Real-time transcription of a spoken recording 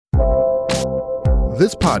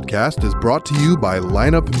This podcast is brought to you by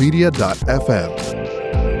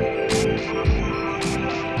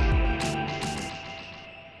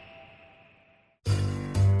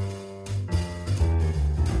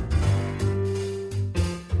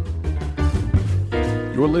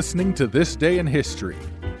You're listening to This Day in History,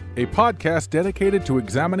 a podcast dedicated to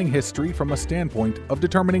examining history from a standpoint of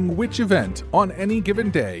determining which event on any given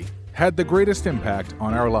day had the greatest impact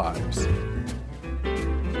on our lives.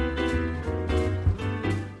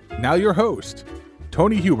 Now your host,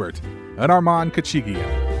 Tony Hubert and Armand Kachigian.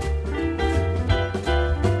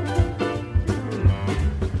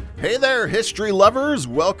 Hey there, history lovers.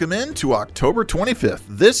 Welcome in to October 25th.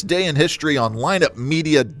 This Day in History on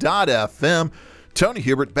lineupmedia.fm. Tony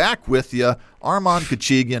Hubert back with you. Armand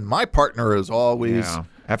Kachigian, my partner as always. Yeah,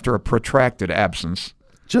 after a protracted absence.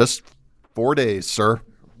 Just 4 days, sir.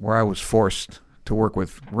 Where I was forced to work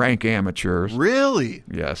with rank amateurs. Really?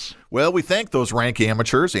 Yes. Well, we thank those rank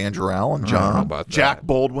amateurs, Andrew Allen, John, Jack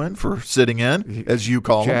Baldwin, for sitting in, as you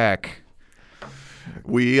call him. Jack.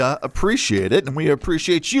 We appreciate it, and we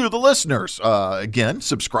appreciate you, the listeners. Again,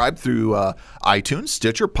 subscribe through iTunes,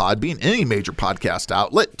 Stitcher, Podbean, any major podcast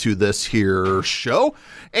outlet to this here show.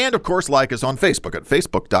 And, of course, like us on Facebook at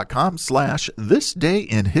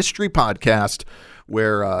facebook.com/thisdayinhistorypodcast,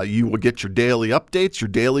 where you will get your daily updates, your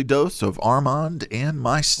daily dose of Armand and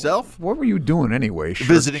myself. What were you doing anyway?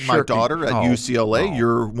 Visiting my daughter at UCLA.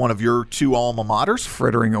 You're one of your two alma maters.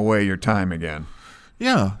 Frittering away your time again.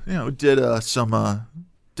 Yeah, did some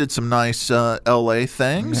nice LA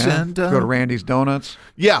things, and go to Randy's Donuts.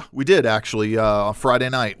 Yeah, we did actually. On Friday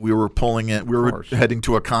night, we were heading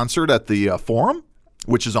to a concert at the Forum,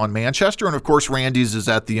 which is on Manchester, and of course, Randy's is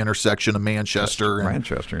at the intersection of Manchester and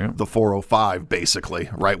the 405, basically,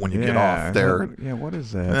 right when you get off there. What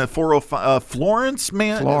is that? 405, Florence,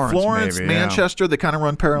 maybe, Manchester. They kind of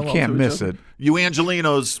run parallel. You can't miss it. You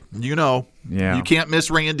Angelinos, you can't miss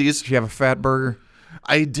Randy's. Did you have a fat burger?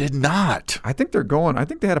 I did not. I think they're going. I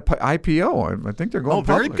think they had a IPO. I think they're going. Oh,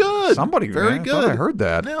 very public. good. Somebody, very man. good. I heard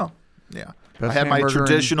that. Yeah. Best I had my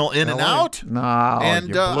traditional in and out. No, and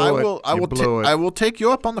you blew I will take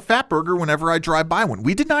you up on the fat burger whenever I drive by one.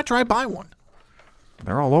 We did not drive by one.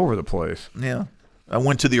 They're all over the place. Yeah. I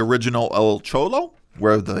went to the original El Cholo,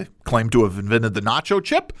 where they claim to have invented the nacho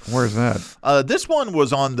chip. Where's that? This one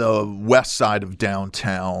was on the west side of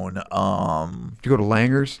downtown. Did you go to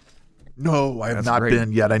Langer's? No, I have not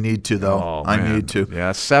been yet. I need to, though. Oh, I need to.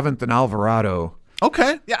 Yeah, 7th and Alvarado.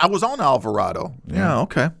 Okay. Yeah, I was on Alvarado. Yeah,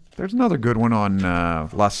 okay. There's another good one on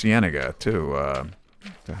La Cienega, too.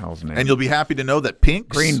 The hell's name? And you'll be happy to know that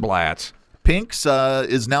Pink's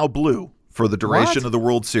is now blue for the duration of the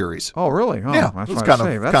World Series. Oh, really? Oh, yeah, it's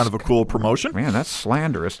kind of a cool promotion. Man, that's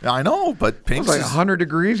slanderous. I know, but Pink's was like 100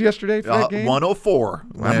 degrees yesterday for that game? 104.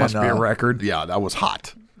 That must be a record. Yeah, that was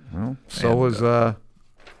hot. Well, so was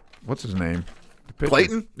what's his name?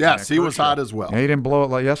 Clayton? Yes, he was hot as well. Yeah, he didn't blow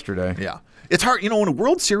it like yesterday. Yeah. It's hard, when a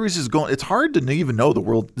World Series is going, it's hard to even know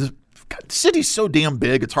the city's so damn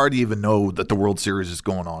big, it's hard to even know that the World Series is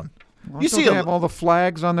going on. Well, they have all the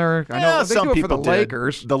flags on there. I know they some do it people for the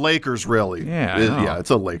Lakers. The Lakers, really. Yeah,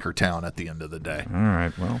 it's a Laker town at the end of the day.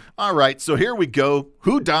 All right, so here we go.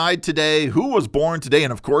 Who died today? Who was born today?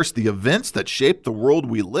 And, of course, the events that shaped the world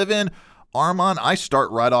we live in. Armand, I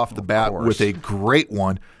start right off the bat with a great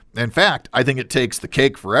one. In fact, I think it takes the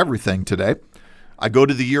cake for everything today. I go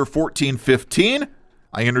to the year 1415.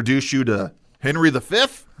 I introduce you to Henry V,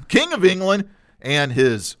 King of England, and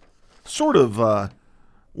his sort of,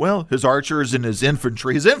 his archers and his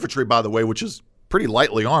infantry. His infantry, by the way, which is pretty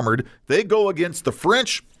lightly armored, they go against the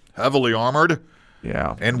French, heavily armored.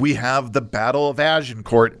 Yeah. And we have the Battle of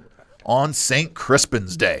Agincourt on St.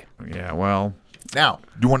 Crispin's Day. Yeah, well. Now,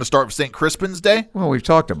 do you want to start with St. Crispin's Day? Well, we've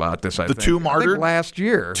talked about this, I think. Two martyred last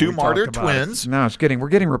year. Two martyred twins. No, we're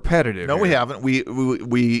getting repetitive. No, here. we haven't.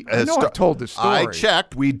 I've told this story. I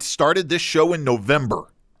checked. We started this show in November.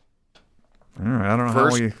 All right, I don't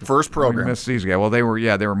know first program. We missed these guys. Well, they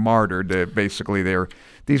were martyred. These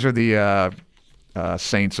are the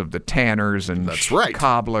saints of the tanners and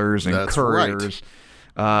cobblers and couriers.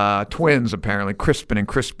 Right. Twins, apparently, Crispin and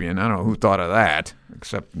Crispian. I don't know who thought of that,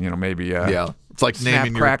 except maybe it's like Snap,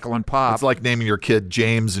 Crackle, and Pop. It's like naming your kid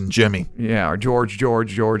James and Jimmy. Yeah, or George,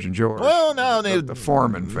 and George. Well, no, the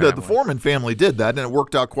Foreman family. The Foreman family did that, and it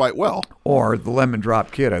worked out quite well. Or the Lemon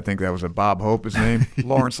Drop Kid. I think that was a Bob Hope, his name.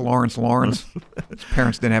 Lawrence. His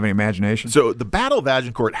parents didn't have any imagination. So the Battle of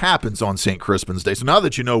Agincourt happens on St. Crispin's Day. So now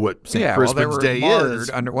that you know what St. Crispin's Day is.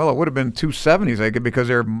 It would have been 270s, because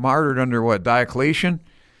they were martyred under what, Diocletian?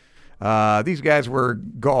 These guys were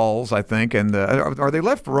Gauls, I think, and or they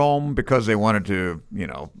left Rome because they wanted to,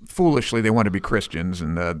 foolishly they wanted to be Christians,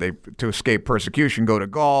 and they to escape persecution go to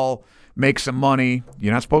Gaul, make some money.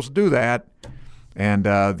 You're not supposed to do that. And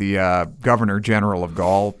the governor general of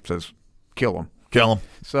Gaul says, kill them. Kill them.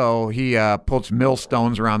 So he puts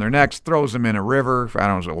millstones around their necks, throws them in a river. I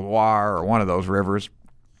don't know, the Loire or one of those rivers.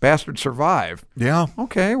 Bastards survive. Yeah.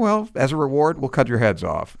 Okay, well, as a reward, we'll cut your heads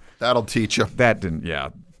off. That'll teach you. That didn't, yeah.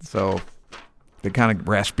 So they kind of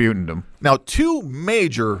Rasputined them. Now, two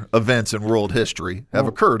major events in world history have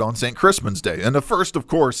occurred on St. Crispin's Day. And the first, of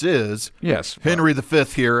course, is Henry V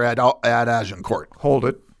here at Agincourt. Hold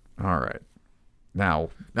it. All right. Now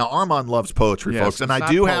Armand loves poetry, folks. And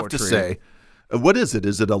I do have to say, what is it?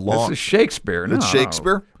 Is it a long... This is Shakespeare. It's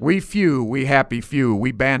Shakespeare? No. We few, we happy few,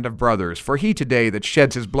 we band of brothers. For he today that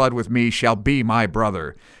sheds his blood with me shall be my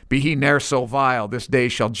brother. Be he ne'er so vile, this day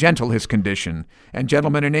shall gentle his condition. And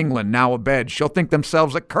gentlemen in England now abed shall think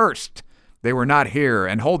themselves accursed. They were not here,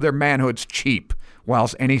 and hold their manhoods cheap,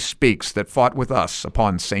 whilst any speaks that fought with us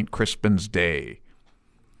upon St. Crispin's Day.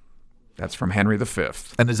 That's from Henry V.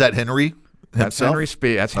 And is that Henry? That's Henry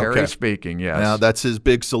Harry speaking, yes. Now, that's his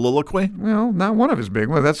big soliloquy? Well, not one of his big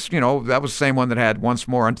ones. That's, that was the same one that had once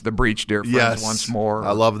more unto the breach, dear friends, yes. Once more.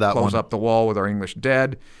 I love that Close one. up the wall with our English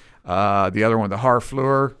dead. The other one, the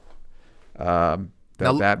Harfleur.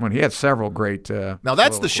 That one. He had several great now,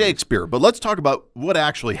 that's the Shakespeare, but let's talk about what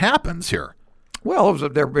actually happens here. Well,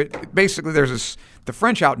 basically there's this. The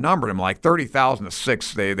French outnumbered them like 30,000 to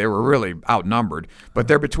 6. They were really outnumbered, but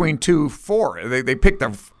they're between 2-4. They picked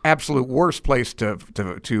the absolute worst place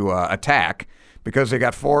to attack because they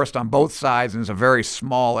got forest on both sides and it's a very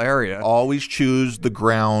small area. Always choose the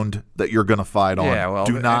ground that you're going to fight on. Yeah, well,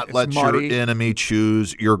 do not let your enemy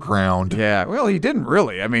choose your ground. Yeah, well, he didn't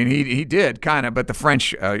really. I mean, he did kind of, but the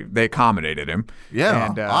French they accommodated him. Yeah,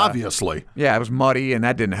 and, obviously. Yeah, it was muddy, and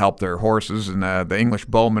that didn't help their horses. And the English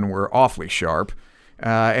bowmen were awfully sharp.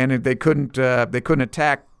 And they couldn't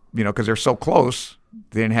attack, because they're so close.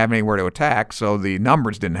 They didn't have anywhere to attack, so the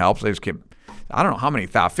numbers didn't help. So they just kept, I don't know how many,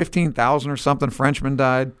 15,000 or something Frenchmen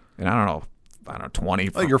died, and I don't know, 20.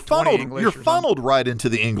 Well, you're funneled right into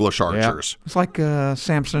the English archers. Yeah. It's like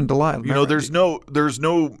Samson and Delilah. There's no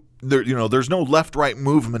left-right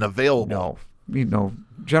movement available. No,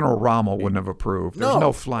 General Rommel wouldn't have approved. There's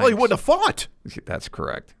no flanks. Well, he wouldn't have fought. That's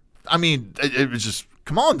correct. I mean, it was just.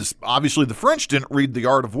 Come on, obviously the French didn't read The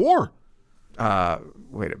Art of War.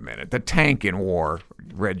 Wait a minute. The Tank in War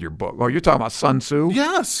read your book. Oh, you're talking about Sun Tzu?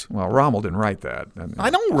 Yes. Well, Rommel didn't write that. I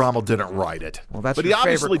know Rommel didn't write it. Well, that's but your he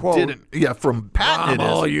obviously favorite quote. Didn't. Yeah, from Patton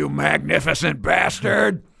Rommel, it is. You magnificent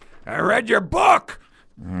bastard. I read your book.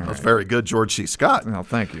 That's very good, George C. Scott. Well,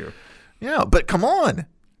 thank you. Yeah, but come on.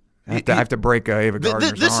 I have to break Ava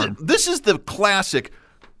Gardner's arm. This is the classic.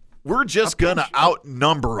 We're just going to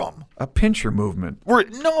outnumber them. A pincher movement.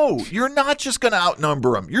 No, you're not just going to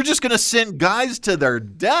outnumber them. You're just going to send guys to their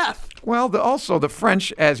death. Well, also the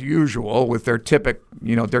French, as usual, with their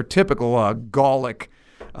typical Gallic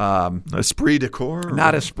esprit de corps.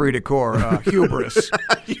 Not esprit de corps, hubris.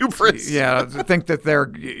 Hubris. Yeah, think that they're,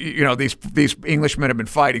 these Englishmen have been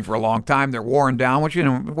fighting for a long time. They're worn down, which, in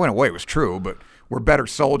a way was true, but we're better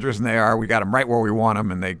soldiers than they are. We got them right where we want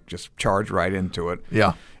them, and they just charge right into it.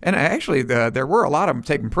 Yeah. And actually, there were a lot of them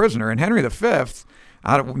taken prisoner. And Henry V,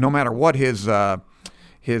 no matter what his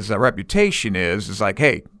reputation is like,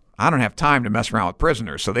 hey, I don't have time to mess around with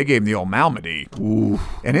prisoners. So they gave him the old Malmedy. Ooh.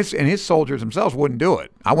 And his soldiers themselves wouldn't do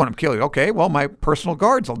it. I want them killed. Okay, well, my personal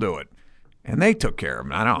guards will do it. And they took care of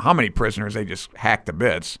him. I don't know how many prisoners they just hacked to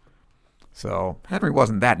bits. So Henry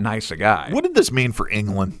wasn't that nice a guy. What did this mean for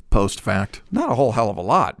England post-fact? Not a whole hell of a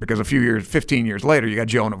lot, because 15 years later, you got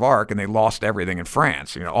Joan of Arc, and they lost everything in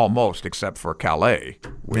France, almost except for Calais,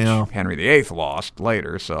 which Henry VIII lost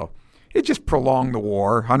later. So it just prolonged the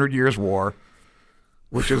war, 100 Years' War,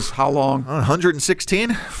 which is how long?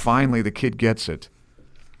 116? Finally, the kid gets it.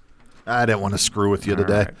 I didn't want to screw with you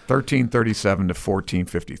today. Right. 1337 to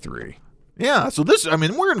 1453. Yeah, so we're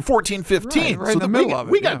in 1415. Right in the middle of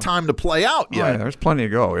it. We got time to play out yet. Right, there's plenty to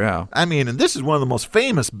go, yeah. I mean, and this is one of the most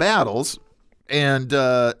famous battles. And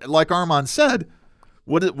like Armand said,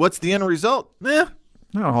 what's the end result? Not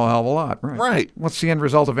a whole hell of a lot, right? Right. What's the end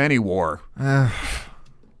result of any war?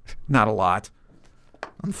 Not a lot.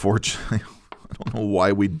 Unfortunately, I don't know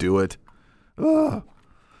why we do it.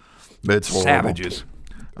 It's horrible. Savages.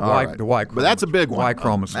 The Y chromosome. But that's a big one. Y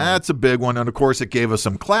chromosome. That's a big one. And, of course, it gave us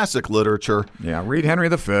some classic literature. Yeah, read Henry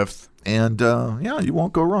V. And, you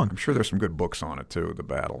won't go wrong. I'm sure there's some good books on it, too, the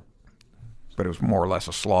battle. but it was more or less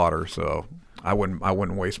a slaughter. So I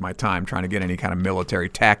wouldn't waste my time trying to get any kind of military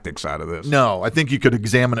tactics out of this. No, I think you could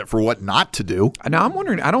examine it for what not to do. Now I'm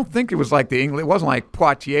wondering. I don't think it was like the English. It wasn't like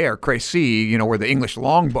Poitiers or Crécy, where the English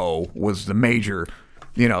longbow was the major.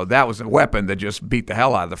 That was a weapon that just beat the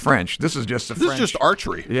hell out of the French. This is just the French. This is just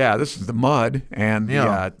archery. Yeah, this is the mud and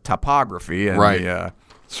the topography and the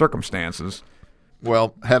circumstances.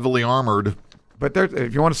 Well, heavily armored. But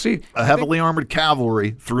if you want to see a heavily armored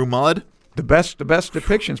cavalry through mud. The best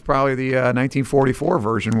depiction is probably the 1944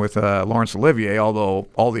 version with Laurence Olivier, although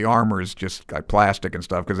all the armor is just like plastic and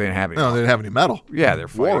stuff because they didn't have any. No, they didn't have any metal. Yeah, they're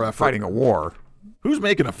fighting a war. Who's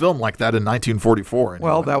making a film like that in 1944? Anyway?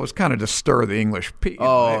 Well, that was kind of to stir the English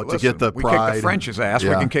people. To get the we pride. We kicked the French's ass.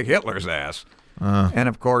 Yeah. We can kick Hitler's ass. And,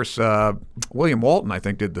 of course, William Walton, I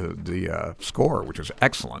think, did the score, which was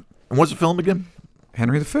excellent. And what's the film again?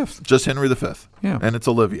 Henry V. Just Henry V. Yeah. And it's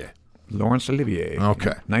Olivier. Laurence Olivier. Okay.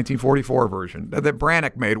 1944 version. That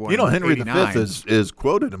Branagh made one. Henry 89. V is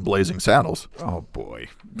quoted in Blazing Saddles. Oh, boy.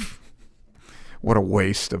 What a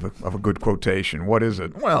waste of a good quotation. What is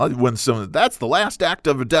it? Well, that's the last act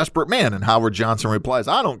of a desperate man, and Howard Johnson replies,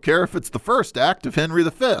 I don't care if it's the first act of Henry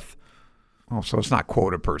V. Oh, so it's not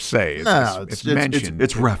quoted per se. It's mentioned.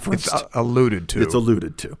 It's referenced. It's alluded to. It's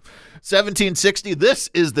alluded to. 1760, this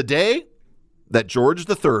is the day that George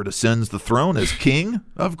III ascends the throne as King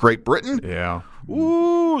of Great Britain. Yeah.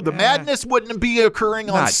 Ooh, the madness wouldn't be occurring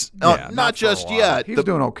not just yet. He's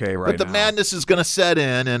doing okay right now. But the madness is going to set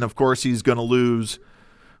in, and of course he's going to lose.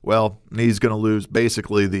 Well, he's going to lose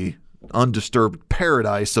basically the undisturbed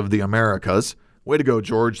paradise of the Americas. Way to go,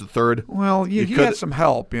 George III. Well, he had some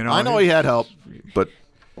help, I know he had help, but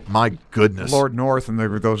my goodness, Lord North and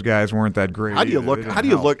those guys weren't that great. How do you look? How do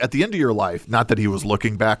you look at the end of your life? Not that he was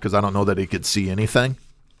looking back, because I don't know that he could see anything.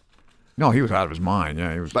 No, he was out of his mind.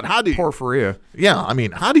 Yeah, he was. But how do you? Porphyria. Yeah, I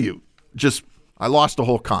mean, how do you just? I lost a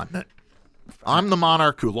whole continent. I'm the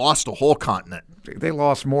monarch who lost a whole continent. They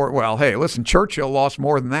lost more. Well, hey, listen, Churchill lost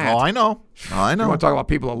more than that. Oh, I know. You want to talk about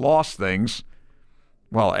people that lost things?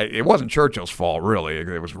 Well, it wasn't Churchill's fault, really.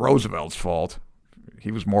 It was Roosevelt's fault.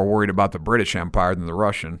 He was more worried about the British Empire than the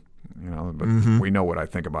Russian. But we know what I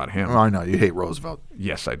think about him. Oh, I know you hate Roosevelt.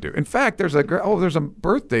 Yes, I do. In fact, there's a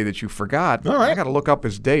birthday that you forgot. All right. I got to look up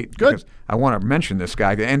his date. Good. Because I want to mention this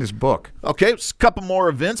guy and his book. Okay, a couple more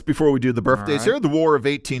events before we do the birthdays here. The War of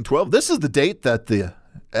 1812. This is the date that the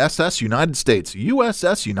USS United States.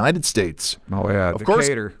 Oh yeah, of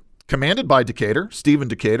Decatur. Course, commanded by Decatur, Stephen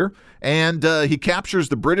Decatur, and he captures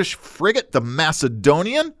the British frigate, the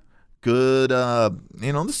Macedonian. Good,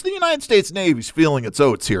 this is the United States Navy's feeling its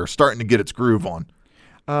oats here, starting to get its groove on.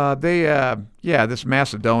 This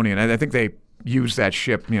Macedonian, I think they used that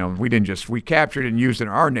ship. We captured it and used it in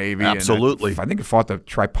our Navy. Absolutely. And I think it fought the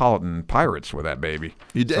Tripolitan pirates with that baby.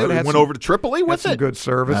 You did? So it went over to Tripoli with it? Some good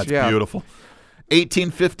service. That's beautiful.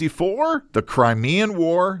 1854, the Crimean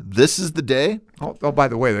War. This is the day. Oh, by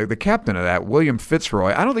the way, the captain of that, William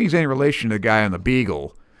Fitzroy, I don't think he's any relation to the guy on the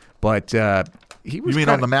Beagle, but he was. You mean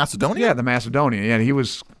on the Macedonian? Yeah, the Macedonian. Yeah, he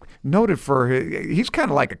was noted for. He's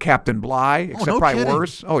kind of like a Captain Bligh, except probably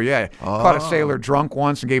worse. Oh yeah, caught a sailor drunk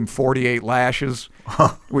once and gave him 48 lashes,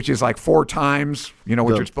 which is like 4 times.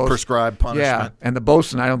 What you're supposed prescribed punishment. Yeah, and the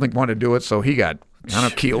bosun I don't think wanted to do it, so he got.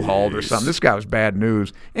 Keel hauled or something. This guy was bad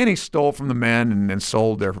news, and he stole from the men and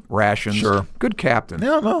sold their rations. Sure, good captain.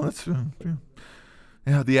 Yeah, no, that's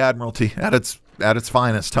the Admiralty at its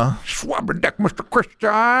finest, huh? Swabberdeck, Mr.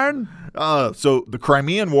 Christian. So the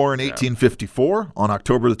Crimean War in 1854 on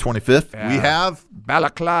October the 25th, we have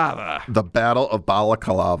Balaclava, the Battle of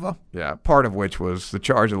Balaclava. Yeah, part of which was the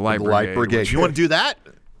charge of the Light Brigade. You want to do that?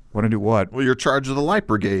 Want to do what? Well, you're charge of the Light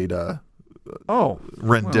Brigade.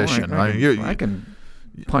 Rendition. Well, I can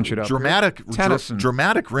punch it up. Dramatic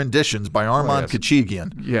renditions by Armand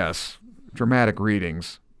Kachigian. Yes, dramatic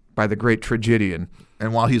readings by the great tragedian.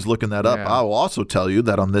 And while he's looking that up, I will also tell you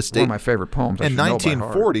that on this date, one of my favorite poems, in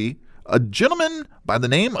 1940, a gentleman by the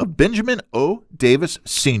name of Benjamin O. Davis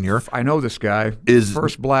Sr. I know this guy. Is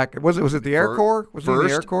first black. Was it the Air Corps? Was it the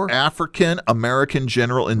Air Corps? African American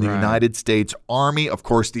general in the United States Army. Of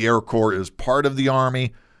course, the Air Corps is part of the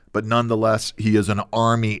Army. But nonetheless, he is an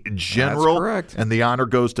Army general. That's correct. And the honor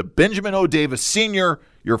goes to Benjamin O. Davis Sr.,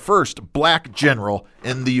 your first black general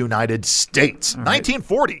in the United States. Right.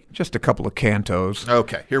 1940. Just a couple of cantos.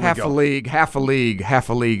 Okay, here we go. Half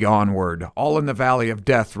a league onward. All in the valley of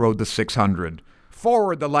death rode the 600.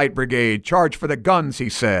 Forward the Light Brigade, charge for the guns, he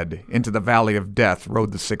said. Into the valley of death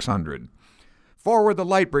rode the 600. Forward the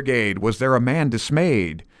Light Brigade, was there a man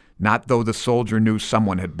dismayed? Not though the soldier knew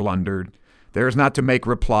someone had blundered. There's not to make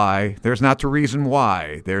reply, there's not to reason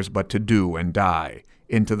why, there's but to do and die.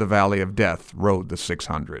 into the valley of death rode the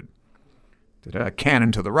 600.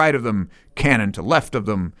 Cannon to the right of them, cannon to left of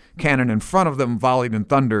them, cannon in front of them volleyed and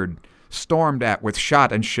thundered, stormed at with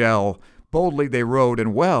shot and shell. Boldly they rode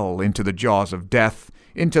and well into the jaws of death,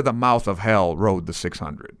 into the mouth of hell rode the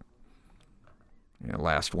 600. Yeah,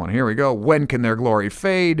 last one. Here we go. When can their glory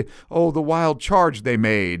fade? Oh, the wild charge they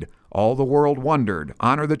made. All the world wondered.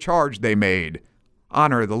 Honor the charge they made.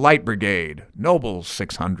 Honor the light brigade. Noble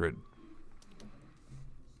 600.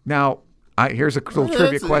 Now, here's a little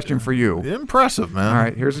trivia question for you. Impressive, man. All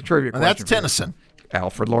right, here's a trivia question. That's Tennyson.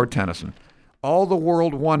 Alfred Lord Tennyson. All the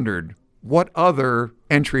world wondered. What other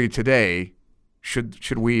entry today should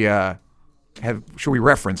we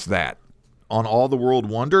reference that? On All the World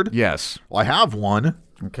Wondered? Yes. Well, I have one.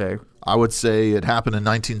 Okay. I would say it happened in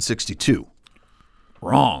 1962.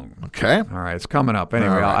 Wrong. Okay. All right, it's coming up.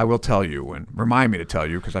 Anyway, right. I will tell you and remind me to tell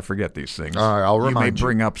you because I forget these things. All right, I'll remind you. You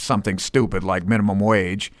may bring up something stupid like minimum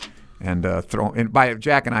wage and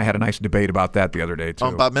Jack and I had a nice debate about that the other day, too.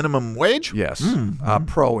 About minimum wage? Yes.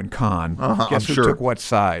 Pro and con. Guess who sure. took what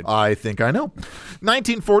side? I think I know.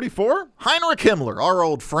 1944, Heinrich Himmler, our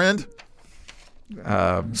old friend.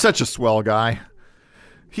 Such a swell guy.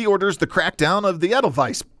 He orders the crackdown of the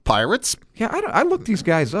Edelweiss pirates. Yeah, I looked these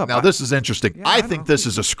guys up. Now, this is interesting. Yeah, I think this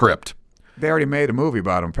is a script. They already made a movie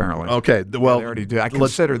about him, apparently. Okay, well, they already did. I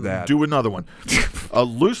considered that. Do another one. A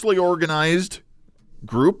loosely organized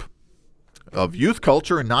group of youth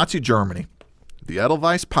culture in Nazi Germany, the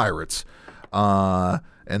Edelweiss Pirates, and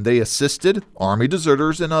they assisted army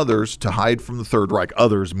deserters and others to hide from the Third Reich.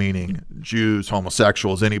 Others meaning Jews,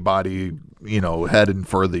 homosexuals, anybody heading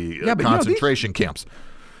for the concentration camps.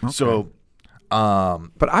 Okay. So,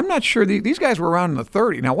 but I'm not sure these guys were around in the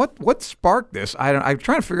 30s. Now, what sparked this? I'm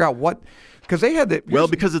trying to figure out what because they had the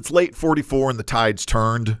because it's late 44 and the tides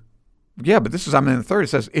turned. Yeah, but this is in the 30s. It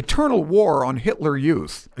says eternal war on Hitler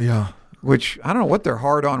youth. Yeah. Which I don't know what their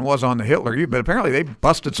hard-on was on the Hitler youth, but apparently they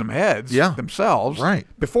busted some heads themselves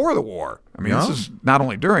before the war. I mean, this is not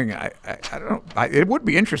only during. I don't know. It would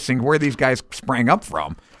be interesting where these guys sprang up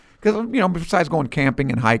from, because besides going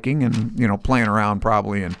camping and hiking and playing around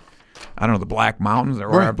probably in I don't know the Black Mountains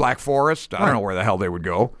or Black Forest. I don't know where the hell they would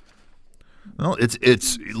go. Well,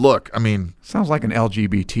 it's look. I mean, sounds like an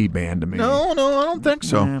LGBT band to me. No, I don't think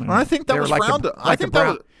so. I think that was frowned. I think that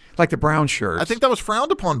was. Like the brown shirts. I think that was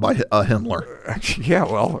frowned upon by Himmler. Yeah,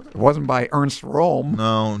 well, it wasn't by Ernst Röhm.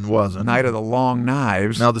 No, it wasn't. Night of the Long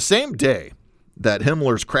Knives. Now, the same day that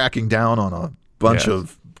Himmler's cracking down on a bunch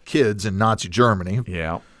of kids in Nazi Germany.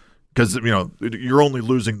 Yeah. Because, you're only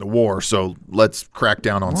losing the war, so let's crack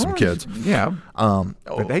down on some kids. Yeah.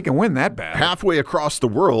 But they can win that battle. Halfway across the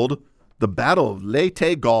world, the Battle of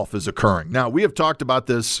Leyte Gulf is occurring. Now, we have talked about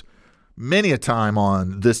this many a time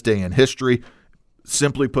on This Day in History.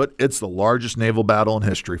 Simply put, it's the largest naval battle in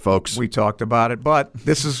history, folks. We talked about it, but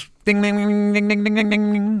this is ding, ding, ding, ding, ding, ding,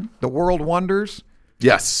 ding, ding, the world wonders.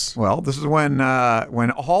 Yes. Well, this is when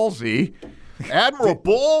Halsey, Admiral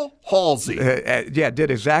Bull Halsey,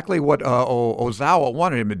 did exactly what Ozawa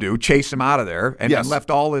wanted him to do: chase him out of there, and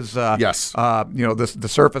left all his the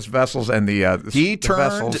surface vessels and he turned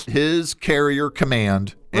vessels. his carrier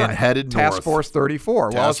command and headed north. Task Force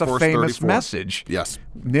 34. Well, it's a famous message. Yes.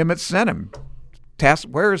 Nimitz sent him.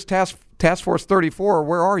 Where is Task Force 34?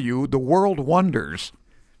 Where are you? The world wonders.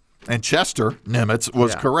 And Chester Nimitz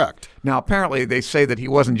was correct. Now, apparently, they say that he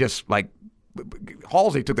wasn't just like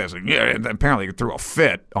Halsey took this, and apparently threw a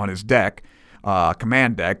fit on his deck,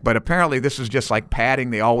 command deck. But apparently, this is just like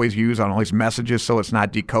padding they always use on all these messages, so it's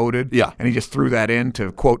not decoded. Yeah, and he just threw that in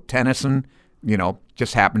to quote Tennyson.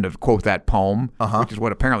 Just happened to quote that poem, which is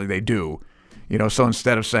what apparently they do. So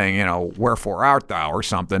instead of saying, wherefore art thou or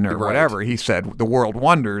something or whatever, he said, the world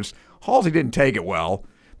wonders. Halsey didn't take it well,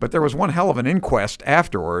 but there was one hell of an inquest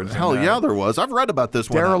afterwards. Hell yeah, there was. I've read about this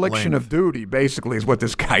one. Dereliction of duty, basically, is what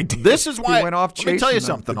this guy did. This is why he went off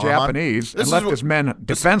chasing the Japanese and left his men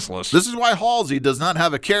defenseless. This is why Halsey does not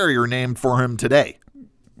have a carrier named for him today.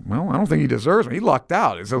 Well, I don't think he deserves it. He lucked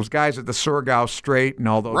out. It's those guys at the Surigao Strait and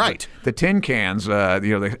all those. The tin cans,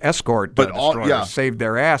 the escort destroyers saved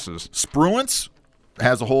their asses. Spruance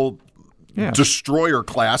has a whole destroyer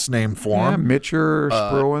class named for him. Mitcher,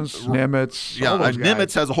 Spruance, Nimitz. Yeah,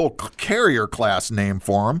 Nimitz has a whole carrier class named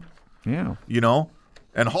for him. Yeah.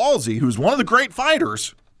 And Halsey, who's one of the great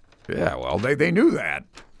fighters. Yeah, well, they knew that.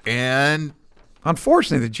 And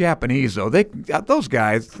unfortunately, the Japanese, though, those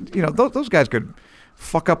guys could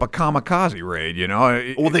fuck up a kamikaze raid,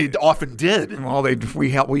 Well, they often did. Well,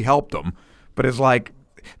 we helped them, but it's like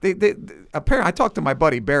apparently I talked to my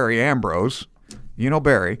buddy Barry Ambrose.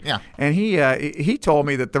 Barry. Yeah. And he told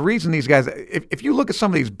me that the reason these guys, if you look at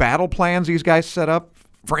some of these battle plans these guys set up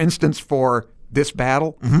for instance, for this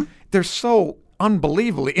battle, they're so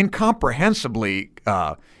unbelievably, incomprehensibly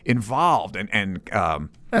involved and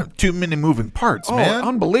too many moving parts, oh, man.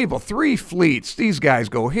 Unbelievable. 3 fleets. These guys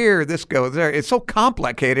go here, this goes there. It's so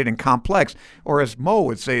complicated and complex. Or as Mo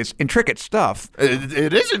would say, it's intricate stuff.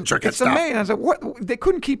 It is intricate stuff. It's amazing. I was like, what? They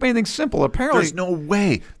couldn't keep anything simple. Apparently, there's no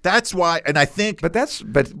way. That's why, and I think. But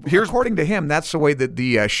according to him, that's the way that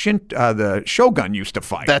the Shogun used to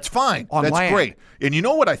fight. That's fine. On that's land. great. And you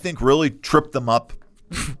know what I think really tripped them up?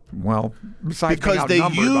 Well, besides because being they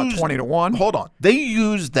outnumbered used about 20-1. Hold on, they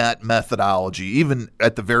used that methodology even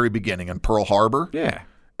at the very beginning in Pearl Harbor. Yeah,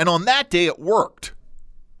 and on that day it worked.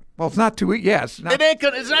 Well, it's not too. Yeah, it's not.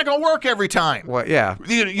 It's not going to work every time. Well, yeah,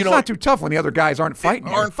 it's not too tough when the other guys aren't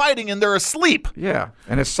fighting. And they're asleep. Yeah,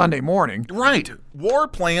 and it's Sunday morning. Right. War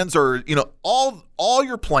plans are all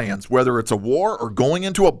your plans, whether it's a war or going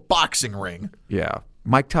into a boxing ring. Yeah.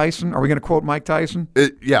 Mike Tyson? Are we going to quote Mike Tyson?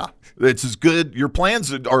 Yeah. It's as good. Your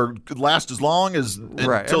plans last as long as until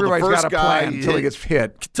Everybody's the first got a guy plan until he gets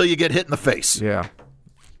hit. Until you get hit in the face. Yeah.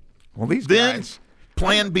 Well, these then, guys.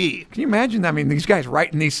 Plan B. Can you imagine? I mean, these guys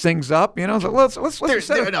writing these things up. You know,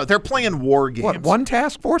 so they're playing war games. What, one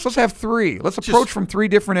task force? Let's have 3. Let's approach from 3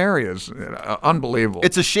 different areas. Unbelievable.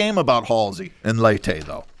 It's a shame about Halsey and Leyte,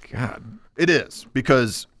 though. God, it is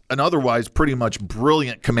because an otherwise pretty much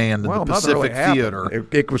brilliant command in the Pacific Theater.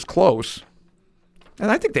 It was close. And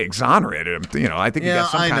I think they exonerated him. I think he got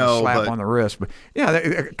some kind of slap on the wrist. But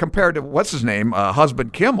yeah, compared to what's his name,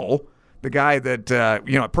 husband Kimmel, the guy that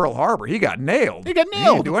at Pearl Harbor, he got nailed. He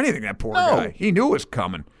didn't do anything. That poor guy. He knew it was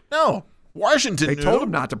coming. No, Washington. They told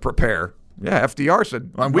him not to prepare. Yeah, FDR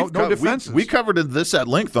said no defenses. We covered this at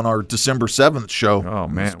length on our December 7th show. Oh,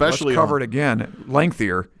 man. Especially let's cover it again,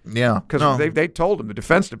 lengthier. Yeah. Because they told him, the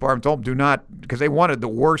Defense Department told him, do not, because they wanted the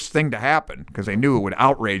worst thing to happen, because they knew it would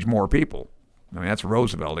outrage more people. I mean, that's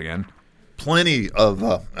Roosevelt again. Plenty of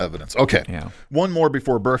evidence. Okay. Yeah. One more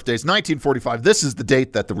before birthdays. 1945. This is the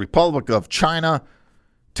date that the Republic of China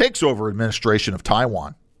takes over administration of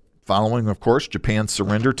Taiwan. Following, of course, Japan's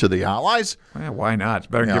surrender to the Allies. Well, why not? It's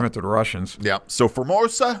better give it to the Russians. Yeah. So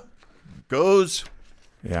Formosa goes.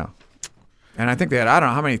 Yeah. And I think they had, I don't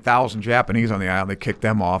know how many thousand Japanese on the island. They kicked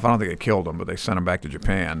them off. I don't think they killed them, but they sent them back to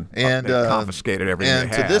Japan. And they confiscated everything they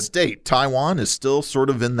had. And to this date, Taiwan is still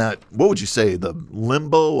sort of in that, what would you say, the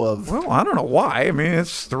limbo of... Well, I don't know why. I mean,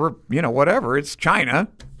 it's, whatever. It's China.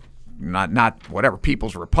 Not whatever,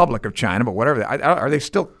 People's Republic of China, but whatever. Are they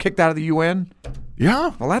still kicked out of the UN?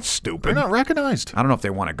 Yeah. Well, that's stupid. They're not recognized. I don't know if they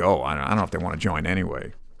want to go. I don't know if they want to join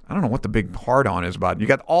anyway. I don't know what the big hard-on is about. You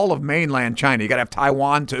got all of mainland China. You got to have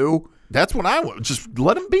Taiwan, too. That's what I want. Just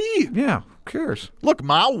let them be. Yeah, who cares? Look,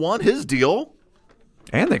 Mao won his deal.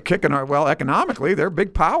 And they're kicking economically, they're a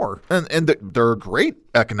big power. And they're a great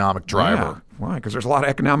economic driver. Yeah. Why? Because there's a lot of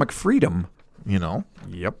economic freedom.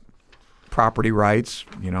 Yep. Property rights,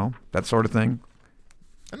 that sort of thing.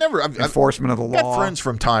 Enforcement of the law. Got friends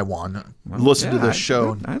from Taiwan. Listen to this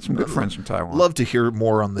show. I had some good friends from Taiwan. Love to hear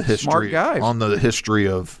more on the history. Smart guys. On the history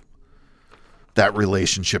of that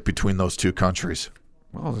relationship between those two countries.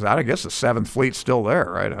 Well, I guess the 7th Fleet's still there,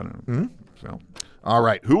 right? I don't know. So. All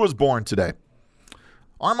right. Who was born today?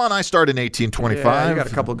 Armand, I started in 1825. Yeah, you got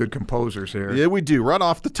a couple of good composers here. Yeah, we do. Right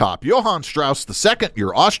off the top. Johann Strauss II,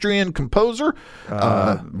 your Austrian composer.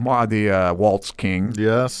 The Waltz King.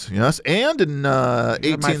 Yes. And in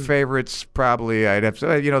my favorites, probably, I'd have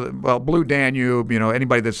to say, Blue Danube,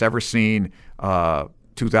 anybody that's ever seen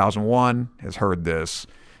 2001 has heard this.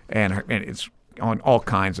 And it's on all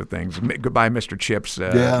kinds of things. Goodbye, Mr. Chips.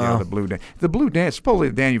 The Blue Danube. The Blue Danube. Supposedly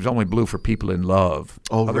the Danube's only blue for people in love.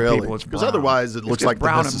 Oh, Other really? People, it's brown. Because otherwise it looks like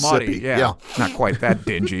brown the Mississippi. And muddy. Yeah. Not quite that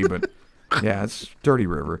dingy, but yeah, it's dirty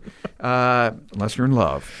river. Unless you're in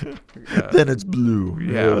love. Then it's blue.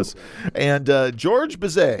 Yeah. Yes. And George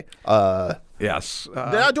Bizet. Yes.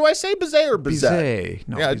 Now, do I say Bizet or Bizet? Bizet.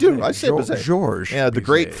 No, yeah, I Bizet. do. I say Bizet. Georges. Yeah, the Bizet.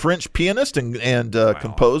 great French pianist and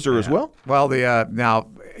composer as well. Well, now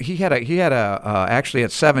he had actually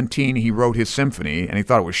at 17 he wrote his symphony and he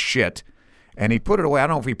thought it was shit. And he put it away. I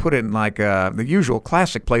don't know if he put it in like the usual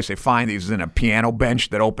classic place they find these in a piano bench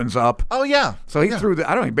that opens up. Oh, yeah. So he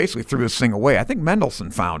he basically threw this thing away. I think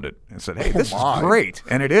Mendelssohn found it and said, hey, this is great.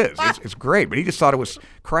 And it is. It's great. But he just thought it was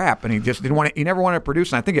crap and he just didn't want it. He never wanted to produce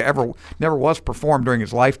it. And I think it never was performed during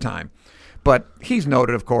his lifetime. But he's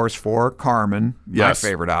noted, of course, for Carmen, my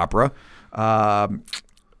favorite opera.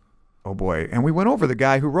 Oh boy! And we went over the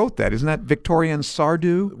guy who wrote that. Isn't that Victorien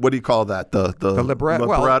Sardou? What do you call that? The libretto.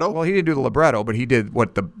 Well, he didn't do the libretto, but he did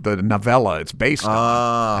what the novella it's based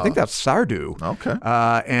on. I think that's Sardou. Okay.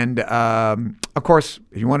 And of course,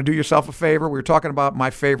 if you want to do yourself a favor, we were talking about my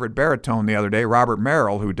favorite baritone the other day, Robert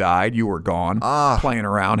Merrill, who died. You were gone, playing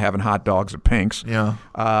around, having hot dogs at Pink's. Yeah.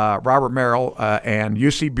 Robert Merrill and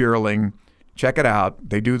UC Bierling. Check it out.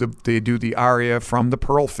 They do the aria from the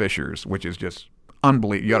Pearl Fishers, which is just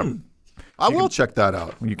unbelievable. I will check that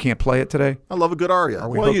out. You can't play it today? I love a good aria. Are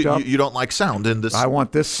we hooked up? You don't like sound in this. I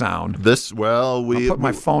want this sound. I'll put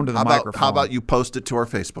my phone to the microphone. How about you post it to our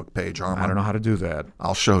Facebook page, Armand? I don't know how to do that.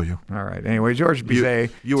 I'll show you. All right. Anyway, George Bizet,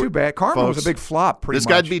 too bad. Carmen was a big flop, pretty much.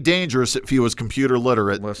 This guy'd be dangerous if he was computer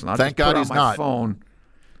literate. Listen, I'll Thank just God put it he's on my not. phone.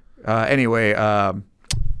 Anyway,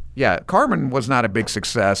 Carmen was not a big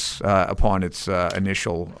success upon its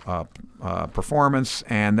initial performance,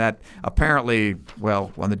 and that apparently,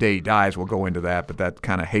 well, on the day he dies, we'll go into that, but that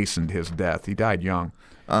kind of hastened his death. He died young.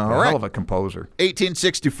 Hell of a composer.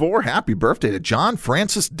 1864, happy birthday to John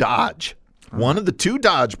Francis Dodge, one of the two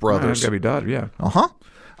Dodge brothers. Got to be Dodge, yeah.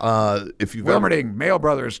 If you've Wilmerding, Mail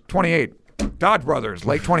Brothers, 28. Dodge Brothers,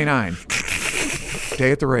 late 29.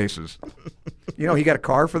 Day at the races. You know, he got a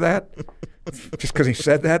car for that? Just because he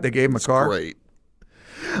said that, they gave him a car? Great.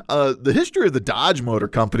 The history of the Dodge Motor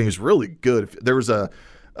Company is really good. There was a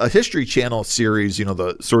History Channel series,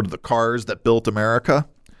 the sort of the cars that built America,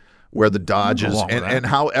 where the Dodges and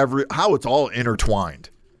how it's all intertwined.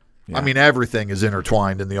 Yeah. I mean, everything is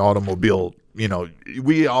intertwined in the automobile.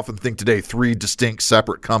 We often think today 3 distinct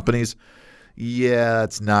separate companies. Yeah,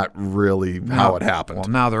 it's not really how it happened. Well,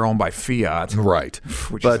 now they're owned by Fiat, right?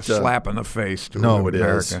 Which is a slap in the face to America. It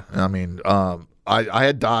is. I mean, I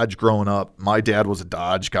had Dodge growing up. My dad was a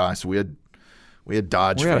Dodge guy, so we had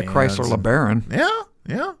Dodge. We had a Chrysler LeBaron.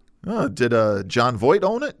 Yeah. Did John Voight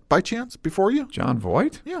own it by chance before you? John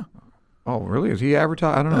Voight? Yeah. Oh, really? Is he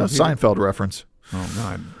advertised? I don't know. Seinfeld reference. Oh,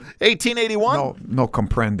 God. 1881. No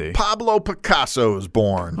comprende. Pablo Picasso is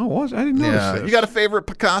born. Oh, was I didn't notice this. You got a favorite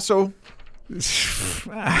Picasso?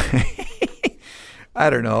 I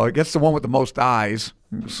don't know. I guess the one with the most eyes.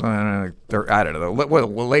 So, I don't know. What, a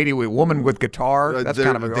woman with guitar? That's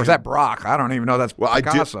kind of. Or is that Brock? I don't even know. That's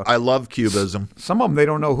Picasso. I love Cubism. Some of them they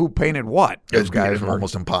don't know who painted what. Those guys are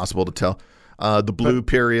almost impossible to tell. The blue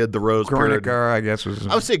period, the rose period. Guernica, I guess was.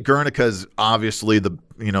 I would say Guernica is obviously the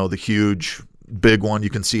huge big one. You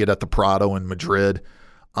can see it at the Prado in Madrid.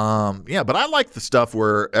 But I like the stuff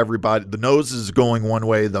where the nose is going one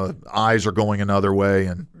way, the eyes are going another way,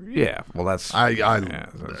 and that's I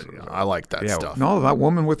like that stuff. No, that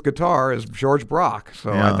woman with guitar is George Brock.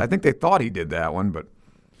 So I think they thought he did that one, but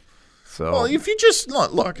well, if you just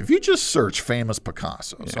if you just search famous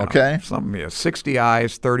Picassos, okay, 60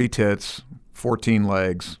 eyes, 30 tits, 14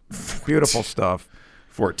 legs, beautiful stuff.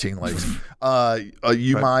 14 legs.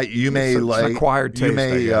 You may like acquired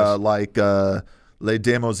taste, like Les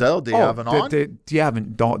Demoiselles d'Avignon.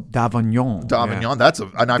 D'Avignon. That's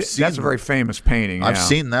a very famous painting. I've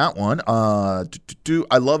seen that one. I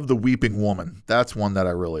love The Weeping Woman. That's one that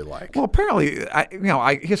I really like. Well, apparently,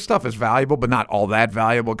 his stuff is valuable, but not all that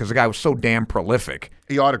valuable because the guy was so damn prolific.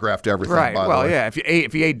 He autographed everything. Right. By the way.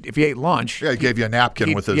 If you ate lunch, he gave you a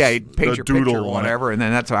napkin with his he'd paint your doodle picture or whatever, and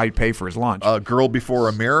then that's how you pay for his lunch. Girl Before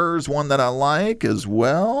a Mirror is one that I like as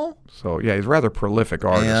well. So he's a rather prolific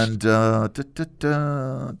artist.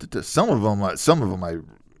 And some of them I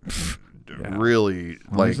really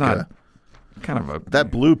like. Kind of a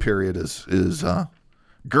that blue period is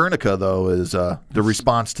Guernica though is the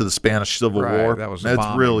response to the Spanish Civil War.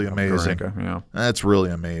 That's really amazing. Guernica, That's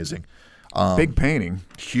really amazing. Big painting,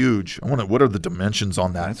 huge. What are the dimensions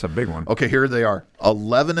on that? That's a big one. Okay, here they are: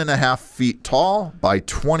 11.5 feet tall by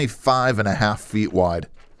 25.5 feet wide.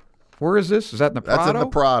 Where is this? Is that in the Prado? That's in the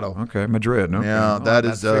Prado. Okay, Madrid. Okay. Yeah, that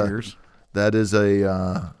figures. That is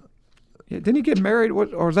a. Didn't he get married?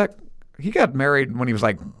 Or was that he got married when he was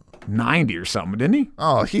like 90 or something? Didn't he?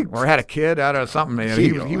 Oh, or had a kid out of something.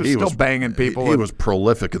 He was still banging people. He was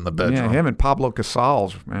prolific in the bedroom. Yeah, him and Pablo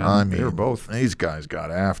Casals. Man, they were both. These guys got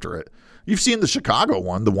after it. You've seen the Chicago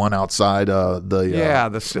one, the one outside was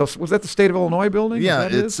that the State of Illinois building? Yeah,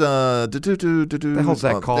 it's the hell's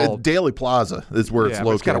that called? Daly Plaza is where it's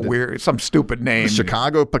located. It's got a weird, some stupid name. The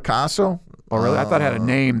Chicago Picasso. Oh, really? I thought it had a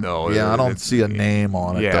name though. Yeah, I don't see a name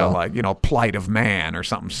on it. Yeah, though. like Plight of Man or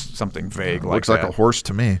something vague like looks that. like a horse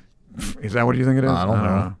to me. Is that what you think it is? I don't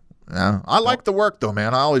know. Yeah, I like the work though,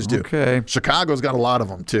 man. I always do. Okay. Chicago's got a lot of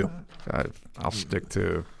them too. I'll stick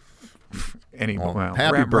to.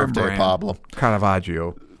 Happy birthday, Pablo.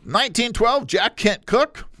 Caravaggio. 1912, Jack Kent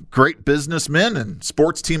Cooke, great businessman and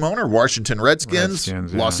sports team owner, Washington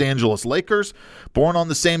Redskins, Los Angeles Lakers. Born on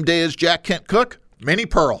the same day as Jack Kent Cooke, Minnie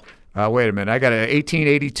Pearl. Wait a minute. I got an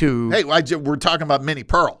 1882. Hey, we're talking about Minnie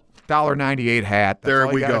Pearl. $1.98 hat. That's there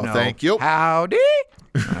we go. Know. Thank you. Howdy.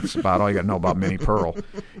 That's about all you got to know about Minnie Pearl.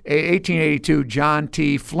 1882, John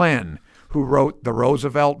T. Flynn, who wrote The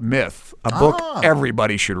Roosevelt Myth, a book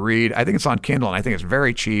everybody should read. I think it's on Kindle, and I think it's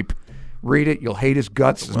very cheap. Read it. You'll hate his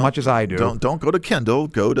guts as much as I do. Don't go to Kindle.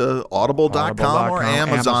 Go to audible.com or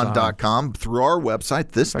amazon.com through our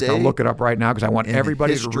website this day. I'll look it up right now because I want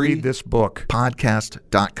everybody to read this book.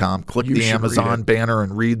 Podcast.com. Click the Amazon banner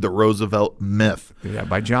and read The Roosevelt Myth. Yeah,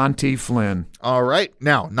 by John T. Flynn. All right.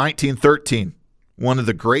 Now, 1913. One of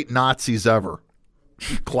the great Nazis ever.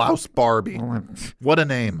 Klaus Barbie. What a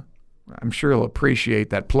name. I'm sure he'll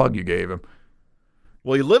appreciate that plug you gave him.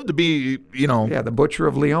 Well, he lived to be, Yeah, the Butcher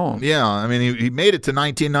of Lyon. Yeah, I mean, he made it to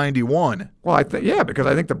 1991. Well, because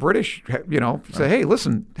I think the British, say, hey,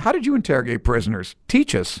 listen, how did you interrogate prisoners?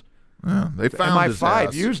 Teach us. Yeah, they found his MI5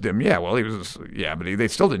 ass. used him. Yeah, well, but they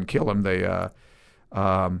still didn't kill him. They,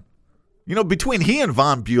 between he and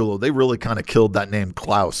Von Bulow, they really kind of killed that name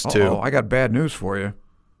Klaus, too. Oh, I got bad news for you.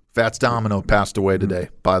 Fats Domino passed away today,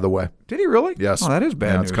 by the way. Did he really? Yes. Oh, that is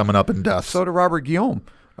bad news. It's coming up in death. So did Robert Guillaume.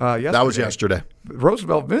 Yesterday. That was yesterday.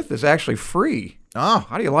 Roosevelt Myth is actually free. Oh.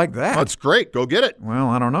 How do you like that? That's great. Go get it. Well,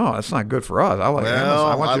 I don't know. That's not good for us. I want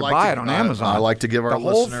you to buy it on Amazon. I like to give our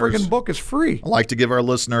listeners... The whole friggin' book is free. I like to give our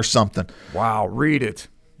listeners something. Wow, read it.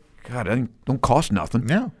 God, it don't cost nothing.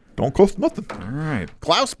 Yeah, don't cost nothing. All right.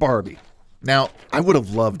 Klaus Barbie. Now, I would have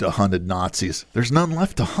loved to hunted Nazis. There's none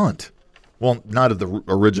left to hunt. Well, not of the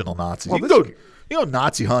original Nazis. Well,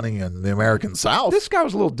 Nazi hunting in the American South. This guy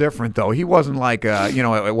was a little different, though. He wasn't like, at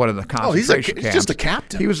one of the concentration camps. He's just a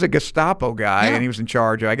captain. He was a Gestapo guy, and he was in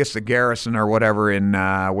charge of, I guess, the garrison or whatever in,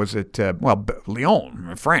 Lyon,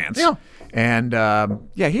 France. Yeah. And,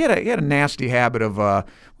 he had a nasty habit of,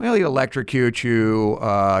 he'd electrocute you,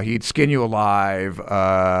 he'd skin you alive,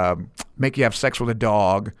 make you have sex with a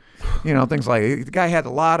dog, things like that. The guy had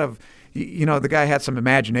a lot of... the guy had some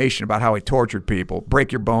imagination about how he tortured people,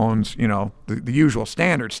 break your bones, the usual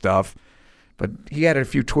standard stuff. But he had a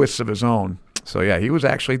few twists of his own. So, yeah, he was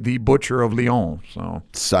actually the Butcher of Lyon. So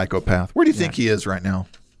psychopath. Where do you think he is right now?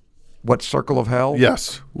 What, Circle of Hell?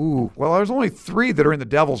 Yes. Ooh, well, there's only 3 that are in the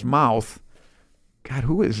devil's mouth. God,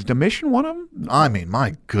 who is Domitian one of them? I mean,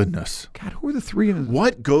 my goodness. God, who are the 3 in the...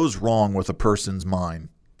 What goes wrong with a person's mind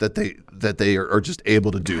that they are just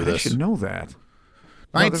able to do this? I should know that.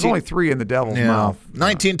 No, there's only 3 in the devil's mouth.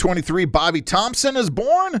 1923, Bobby Thompson is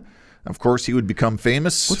born. Of course, he would become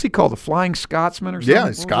famous. What's he called, the Flying Scotsman or something?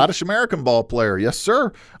 Yeah, Scottish-American ball player. Yes,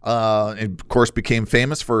 sir. And of course, became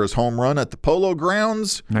famous for his home run at the Polo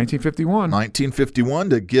Grounds. 1951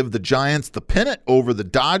 to give the Giants the pennant over the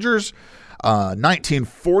Dodgers.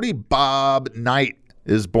 1940, Bob Knight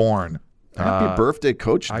is born. Happy birthday,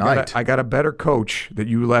 Coach Knight. I got a better coach that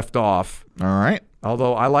you left off. All right.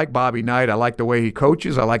 Although I like Bobby Knight. I like the way he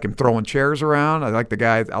coaches. I like him throwing chairs around. I like the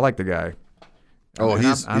guy. Oh,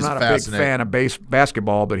 I'm not a big fan of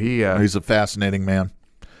basketball, but he's a fascinating man.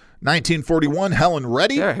 1941, Helen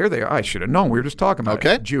Reddy. Yeah, here they are. I should have known. We were just talking about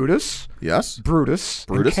it. Judas. Yes. Brutus.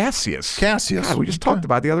 And Cassius. God, we just talked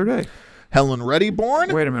about it the other day. Helen Reddy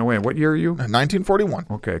born. Wait a minute. What year are you? 1941.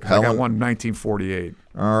 Okay, because I got one 1948.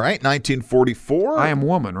 All right, 1944. I Am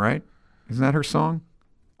Woman, right? Isn't that her song?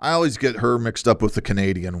 I always get her mixed up with the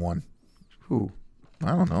Canadian one. Who?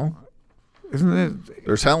 I don't know. Isn't it?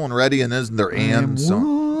 There's Helen Reddy and isn't there Ann?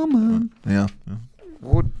 Woman. Yeah.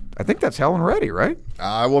 Well, I think that's Helen Reddy, right?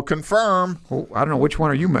 I will confirm. Well, I don't know which one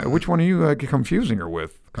are you confusing her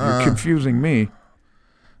with? You're confusing me.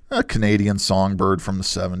 A Canadian songbird from the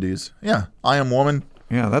 70s. Yeah, I Am Woman.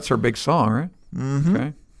 Yeah, that's her big song, right? Mm-hmm.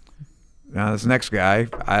 Okay. Now this next guy,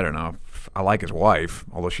 I don't know. I like his wife,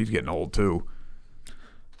 although she's getting old too.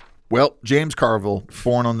 Well, James Carville,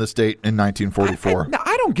 born on this date in 1944.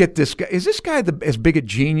 I don't get this guy. Is this guy as big a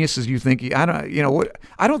genius as you think? I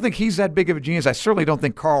don't think he's that big of a genius. I certainly don't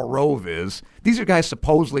think Karl Rove is. These are guys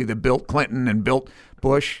supposedly that built Clinton and built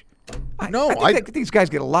Bush. I think these guys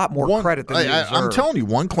get a lot more credit than they deserve. I'm telling you,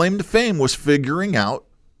 one claim to fame was figuring out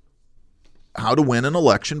how to win an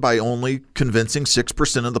election by only convincing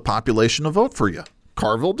 6% of the population to vote for you.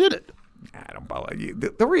 Carville did it. I don't bother you.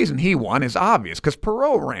 The reason he won is obvious because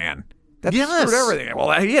Perot ran. That screwed everything.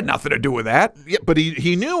 Well, he had nothing to do with that. Yeah, but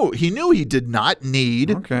he knew he did not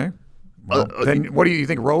need. Okay. Well, then what do you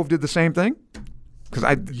think? Rove did the same thing?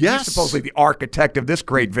 Because he's supposedly the architect of this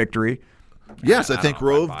great victory. Yes, I think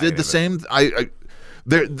Rove did the same.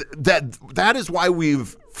 That is why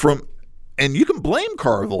we've and you can blame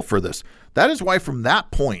Carville for this. That is why from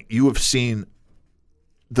that point you have seen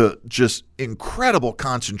the just incredible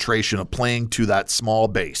concentration of playing to that small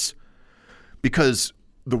base. Because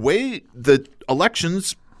the way the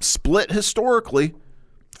elections split historically,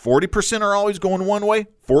 40% are always going one way,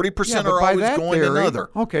 40% are always going another.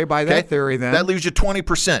 Okay, by that theory then. That leaves you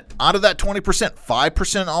 20%. Out of that 20%,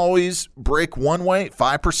 5% always break one way,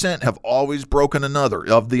 5% have always broken another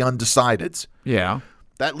of the undecideds. Yeah.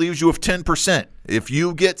 That leaves you with 10%. If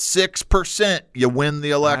you get 6%, you win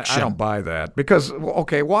the election. I don't buy that. Because,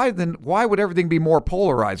 okay, why would everything be more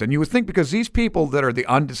polarized? And you would think because these people that are the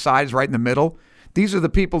undecideds right in the middle, these are the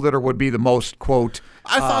people that would be the most, quote,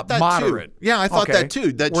 I thought that moderate. Too. Yeah, I thought that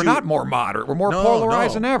too. We're not more moderate. We're more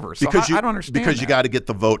polarized than ever. So I don't understand because you got to get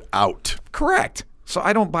the vote out. Correct. So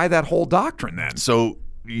I don't buy that whole doctrine then. So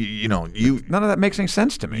none of that makes any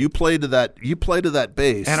sense to me. You play to that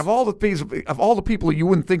base. And of all the people you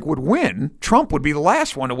wouldn't think would win, Trump would be the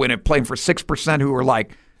last one to win it, playing for 6% who are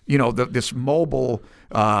like, this mobile,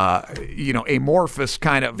 amorphous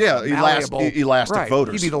kind of malleable, elastic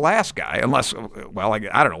voters. He'd be the last guy, unless,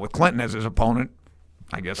 I don't know, with Clinton as his opponent.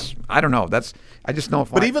 I guess I don't know. I just know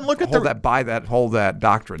if. But even look at that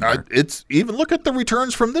doctrine. There. It's even look at the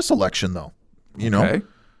returns from this election, though. Okay.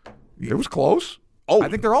 It was close. Oh, I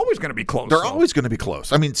think they're always going to be close. They're always going to be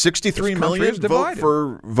close. I mean, 63 million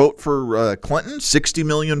vote for Clinton, 60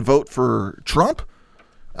 million vote for Trump.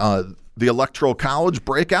 The Electoral College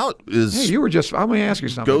breakout is. Hey, let me ask you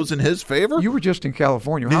something. Goes in his favor. You were just in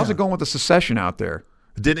California. How's it going with the secession out there?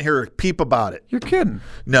 Didn't hear a peep about it. You're kidding.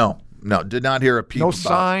 No, did not hear a peep. No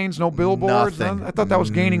signs, no billboards. Nothing. I thought that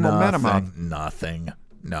was gaining momentum out. Nothing.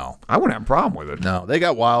 No. I wouldn't have a problem with it. No, they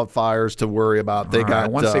got wildfires to worry about.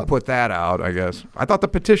 Once they put that out, I guess. I thought the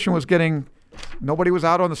petition was getting. Nobody was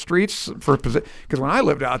out on the streets for position because when I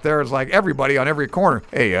lived out there, it was like everybody on every corner.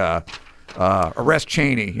 Hey, arrest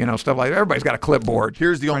Cheney, stuff like that. Everybody's got a clipboard.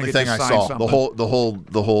 Here's the only thing I saw the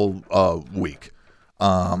whole week.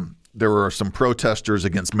 There were some protesters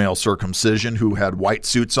against male circumcision who had white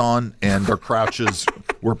suits on and their crouches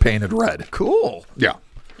were painted red. Cool. Yeah.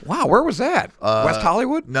 Wow, where was that? West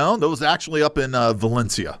Hollywood? No, that was actually up in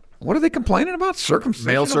Valencia. What are they complaining about? Circumcision?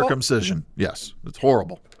 Male circumcision. Yes, it's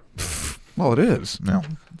horrible. Well, it is. No.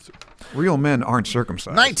 Real men aren't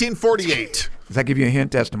circumcised. 1948. Does that give you a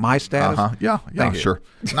hint as to my status? Yeah, sure.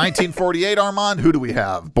 1948, Armand, who do we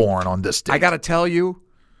have born on this date? I got to tell you,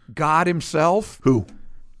 God himself. Who?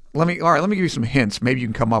 Let me give you some hints. Maybe you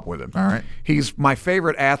can come up with him. All right. He's my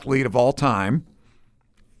favorite athlete of all time.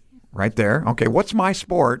 Right there. Okay, what's my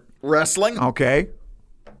sport? Wrestling. Okay.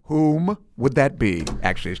 Whom would that be?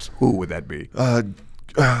 Actually, who would that be?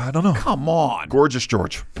 I don't know. Come on. Gorgeous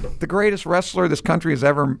George. The greatest wrestler this country has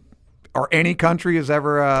ever, or any country has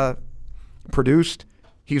ever produced.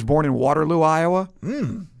 He was born in Waterloo, Iowa.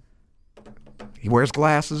 He wears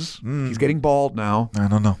glasses. He's getting bald now. I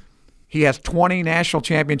don't know. He has 20 national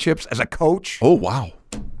championships as a coach. Oh, wow.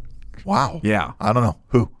 Wow. Yeah. I don't know.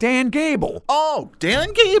 Who? Dan Gable. Oh,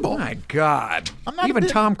 Dan Gable. My God. Even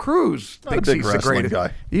Tom Cruise thinks he's the greatest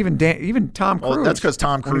guy. Even Tom Cruise. Well, that's because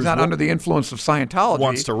Tom Cruise when he's not under the influence of Scientology.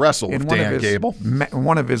 Wants to wrestle with Dan Gable.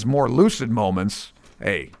 One of his more lucid moments,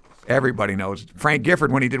 hey, everybody knows. Frank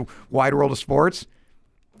Gifford, when he did Wide World of Sports,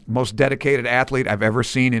 most dedicated athlete I've ever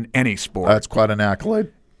seen in any sport. That's quite an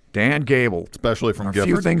accolade. Dan Gable. Especially from Gifford.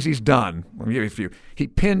 A few things he's done. Let me give you a few. He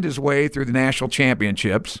pinned his way through the national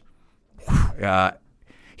championships.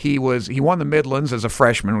 He won the Midlands as a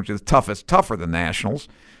freshman, which is tougher than nationals.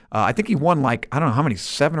 I think he won I don't know how many,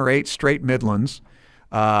 7 or 8 straight Midlands.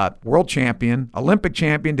 World champion, Olympic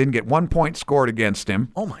champion, didn't get 1 point scored against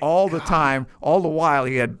him. Oh my all God. The time, all the while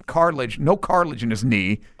he had no cartilage in his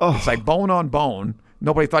knee. Oh. It's like bone on bone.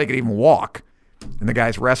 Nobody thought he could even walk. And the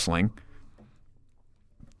guy's wrestling.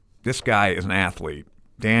 This guy is an athlete.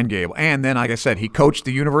 Dan Gable. And then, like I said, he coached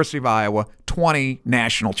the University of Iowa, 20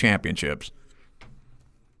 national championships.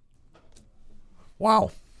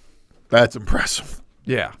 Wow. That's impressive.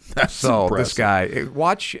 Yeah. That's impressive. This guy,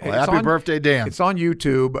 happy birthday, Dan. It's on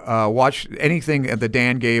YouTube. Watch anything at the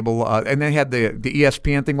Dan Gable. And they had the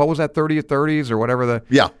ESPN thing. What was that, 30 at 30s or whatever?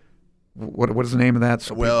 Yeah. What is the name of that?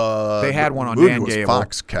 They had one on Dan Gable.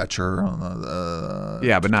 Foxcatcher.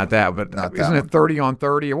 Yeah, but not that. But isn't it 30 on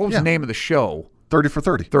 30? Or what was the name of the show? 30 for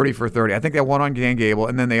 30. 30 for 30. I think they one on Dan Gable,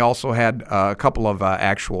 and then they also had a couple of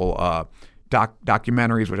actual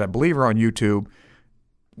documentaries, which I believe are on YouTube.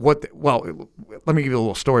 Let me give you a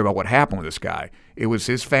little story about what happened with this guy. It was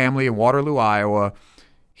his family in Waterloo, Iowa.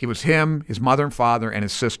 He was him, his mother and father, and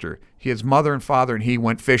his sister. His mother and father and he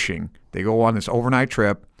went fishing. They go on this overnight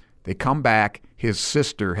trip. They come back. His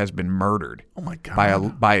sister has been murdered. Oh my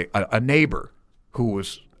God! By a neighbor who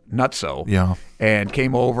was nutso. Yeah. And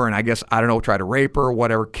came over and I guess tried to rape her or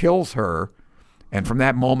whatever. Kills her. And from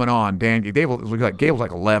that moment on, Gable was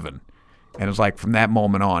like 11. And it was like from that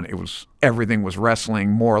moment on, everything was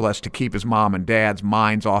wrestling more or less to keep his mom and dad's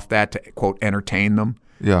minds off that, to quote entertain them.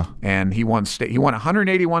 Yeah. And he won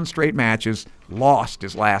 181 straight matches, lost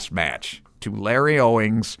his last match to Larry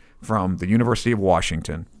Owings from the University of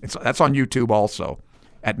Washington. That's on YouTube also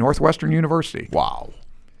at Northwestern University. Wow.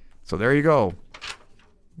 So there you go.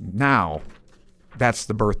 Now, that's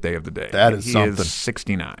the birthday of the day. That is something. He is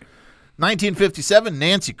 69. 1957,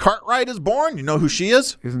 Nancy Cartwright is born. You know who she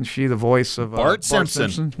is? Isn't she the voice of Bart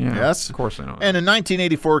Simpson? Yeah, yes. Of course I know. And in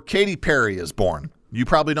 1984, Katy Perry is born. You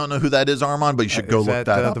probably don't know who that is, Armand, but you should go look that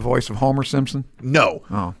up. The voice of Homer Simpson? No.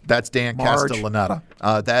 Oh. That's Dan Marge. Castellaneta.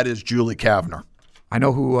 That is Julie Kavner. I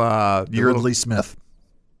know who... Yeardley Smith.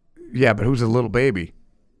 Yeah, but who's the little baby?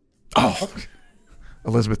 Oh.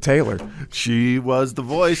 Elizabeth Taylor. She was the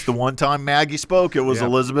voice. The one time Maggie spoke, it was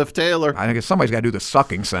Elizabeth Taylor. I think somebody's got to do the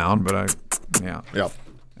sucking sound, but Yep.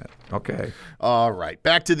 Okay. All right.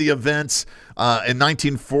 Back to the events. In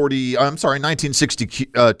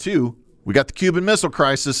 1962, we got the Cuban Missile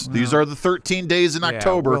Crisis. Well, these are the 13 days in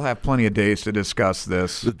October. We'll have plenty of days to discuss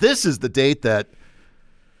this. But this is the date that,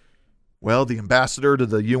 well, the ambassador to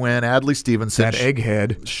the UN, Adlai Stevenson, that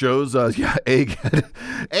egghead shows Egghead.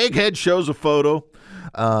 Egghead shows a photo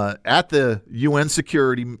at the UN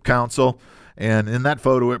Security Council, and in that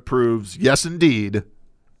photo it proves, yes, indeed,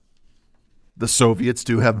 the Soviets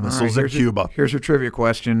do have missiles in Cuba. Here's your trivia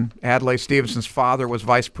question. Adlai Stevenson's father was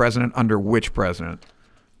vice president under which president?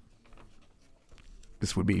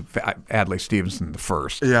 This would be Adlai Stevenson the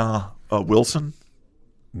first. Yeah. Wilson?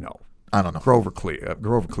 No. I don't know. Grover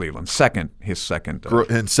Cleveland. His second.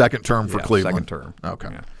 In second term for Cleveland. Second term. Okay.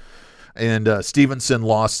 Yeah. And Stevenson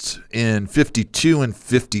lost in 52 and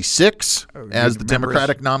 56 as the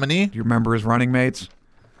Democratic nominee. Do you remember his running mates?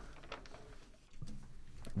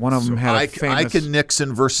 One of them had a famous... Ike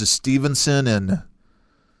Nixon versus Stevenson and...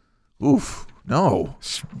 Oof. No.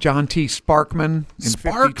 John T. Sparkman in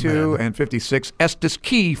 52 and 56. Estes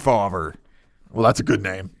Kefauver. Well, that's a good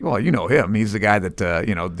name. Well, you know him. He's the guy that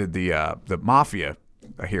did the mafia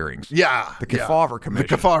hearings. Yeah. The Kefauver Commission.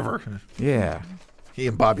 The Kefauver. Yeah. He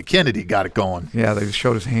and Bobby Kennedy got it going. Yeah, they just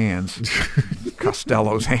showed his hands.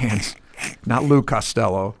 Costello's hands. Not Lou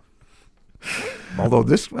Costello. Although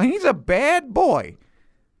he's a bad boy.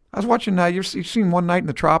 I was watching, you've seen One Night in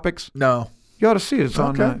the Tropics? No. You ought to see it. It's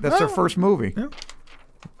on. That's their first movie. Yeah.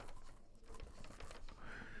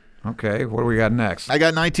 Okay, what do we got next? I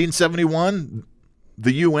got 1971,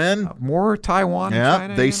 the UN. More Taiwan and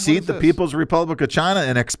China? They seat the People's Republic of China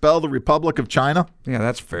and expel the Republic of China. Yeah,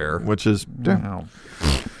 that's fair. Which is... Wow.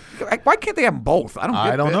 Why can't they have them both?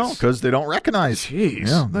 I don't know, because they don't recognize. Jeez.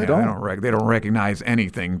 Yeah, they don't. They don't recognize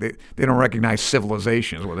anything. They don't recognize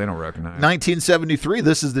civilizations. Well, they don't recognize. 1973,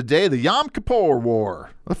 this is the day the Yom Kippur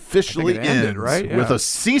War officially ended, right? Yeah. With a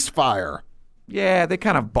ceasefire. Yeah, they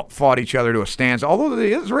kind of fought each other to a standstill. Although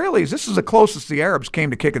the Israelis, this is the closest the Arabs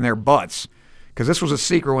came to kicking their butts. Because this was a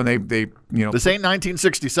secret when they This ain't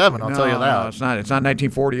 1967, I'll tell you that. No, it's not. It's not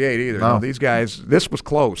 1948 either. No. No, these guys, this was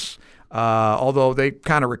close. Although they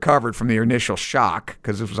kind of recovered from the initial shock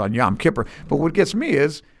because this was on Yom Kippur. But what gets me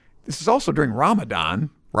is this is also during Ramadan.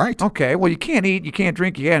 Right. Okay, well, you can't eat, you can't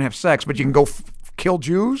drink, you can't have sex, but you can go kill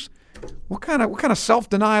Jews? What kind of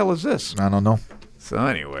self-denial is this? I don't know. So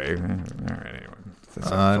anyway.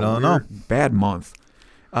 I don't know. Bad month.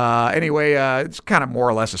 Anyway, it's kind of more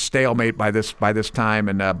or less a stalemate by this time,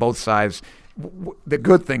 and both sides. The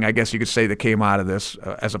good thing, I guess you could say, that came out of this,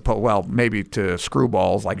 maybe to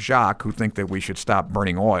screwballs like Jacques, who think that we should stop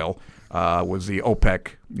burning oil, was the OPEC.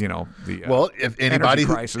 If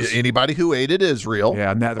anybody who aided Israel,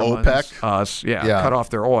 Netherlands, OPEC, us, cut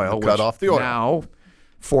off their oil. Cut off the oil. Now,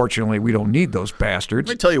 fortunately, we don't need those bastards.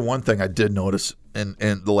 Let me tell you one thing I did notice in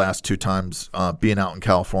the last two times being out in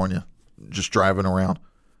California, just driving around.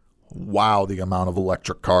 Wow, the amount of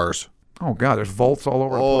electric cars. Oh, God, there's Volts all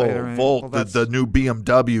over the place. Oh, Volt, the new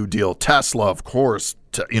BMW deal. Tesla, of course.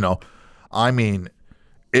 I mean,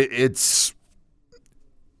 it's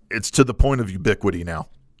to the point of ubiquity now.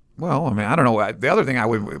 Well, I mean, I don't know. The other thing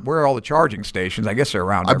where are all the charging stations? I guess they're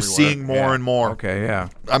around everywhere. I'm seeing more and more. Okay, yeah.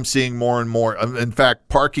 I'm seeing more and more. In fact,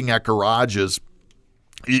 parking at garages,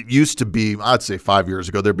 it used to be, I'd say 5 years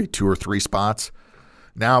ago, there'd be 2 or 3 spots.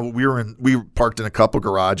 Now we parked in a couple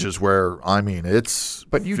garages where, I mean, it's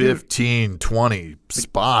 15, 20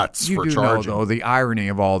 spots for charging. You do know, though, the irony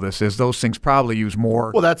of all this is those things probably use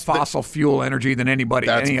more fossil fuel energy than any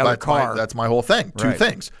other car. That's my whole thing. Two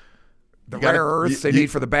things. The rare earths they need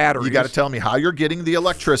for the batteries. You got to tell me how you're getting the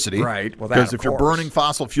electricity. Right. Well, because if you're burning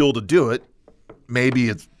fossil fuel to do it, maybe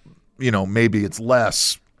it's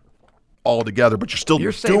less altogether, but you're still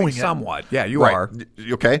saving doing somewhat. it. Yeah, you are.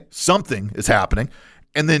 Okay. Something is happening.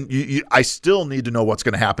 And then I still need to know what's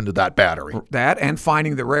going to happen to that battery. That and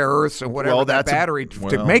finding the rare earths and whatever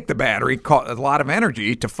to make the battery cost a lot of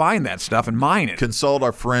energy to find that stuff and mine it. Consult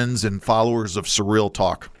our friends and followers of Surreal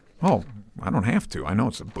Talk. Oh, I don't have to. I know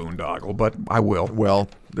it's a boondoggle, but I will. Well,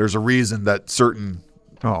 there's a reason that certain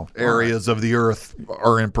areas of the earth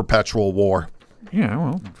are in perpetual war. Yeah,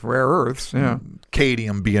 well, rare earths, yeah.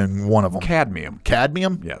 Cadmium being one of them. Cadmium.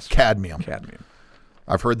 Cadmium? Yes. Cadmium.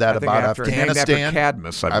 I've heard that about Afghanistan.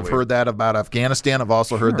 Cadmus, I've heard that about Afghanistan. I've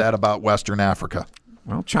also heard that about Western Africa.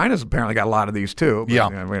 Well, China's apparently got a lot of these too. But,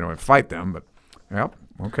 yeah. We don't fight them, but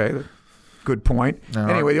okay. Good point.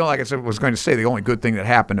 Anyway, like I said, was going to say the only good thing that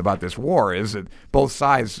happened about this war is that both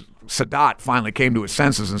sides, Sadat finally came to his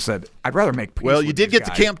senses and said, I'd rather make peace. Well, you did get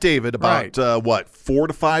to Camp David about, 4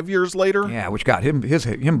 to 5 years later? Yeah, which got him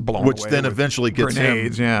blown away. Which then eventually gets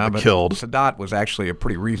grenades, him killed. Sadat was actually a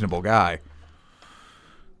pretty reasonable guy.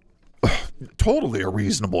 Totally a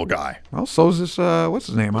reasonable guy. Well, so's this, what's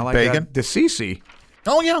his name? I like Begin? that. DeSisi.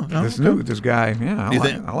 Oh, yeah. This guy. Yeah,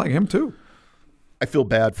 I like him too. I feel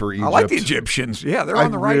bad for Egypt. I like the Egyptians. Yeah, they're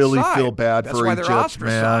on the right side. I really feel bad That's for why Egypt, they're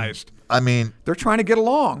ostracized. man. I mean, they're trying to get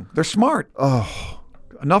along. They're smart. Oh,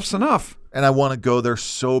 enough's enough. And I want to go there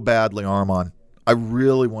so badly, Armand. I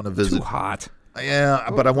really want to visit. Too hot. Yeah,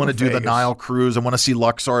 but I want to do the Nile cruise. I want to see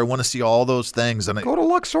Luxor. I want to see all those things. And go to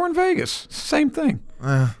Luxor in Vegas. Same thing.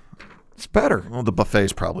 It's better. Well, the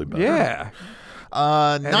buffet's probably better. Yeah.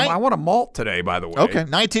 I want a malt today, by the way. Okay,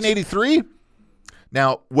 1983.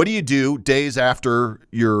 Now, what do you do days after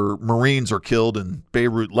your Marines are killed in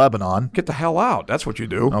Beirut, Lebanon? Get the hell out. That's what you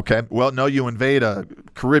do. Okay. Well, no, you invade a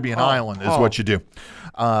Caribbean island is what you do.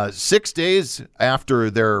 6 days after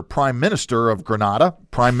their prime minister of Grenada,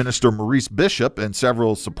 Prime Minister Maurice Bishop, and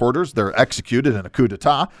several supporters, they're executed in a coup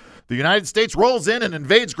d'etat. The United States rolls in and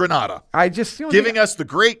invades Grenada, giving us the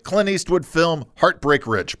great Clint Eastwood film Heartbreak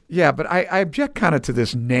Ridge. Yeah, but I object kind of to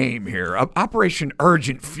this name here, Operation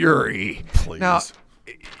Urgent Fury. Please. Now,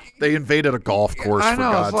 they invaded a golf course, I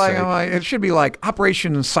know, for God's sake. It should be like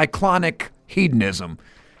Operation Cyclonic Hedonism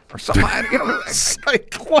or something.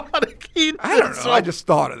 Cyclonic Hedonism. I don't know. I just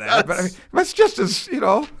thought of that. But I mean, that's just as,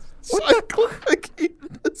 Cyclonic Hedonism.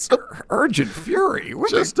 Urgent Fury.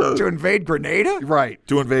 To invade Grenada? Right,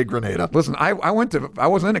 to invade Grenada. Listen, I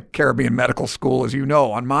was in a Caribbean medical school, as you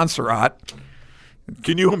know, on Montserrat.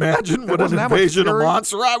 Can you imagine what an invasion of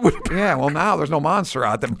Montserrat would be? Yeah, well, now there's no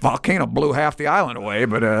Montserrat. The volcano blew half the island away,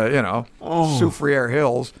 but, Soufriere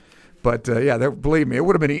Hills. But, believe me, it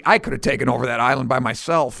would have been. I could have taken over that island by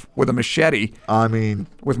myself with a machete. I mean.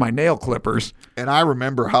 With my nail clippers. And I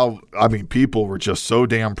remember people were just so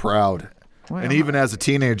damn proud. Well, and even as a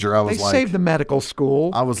teenager, I was they saved the medical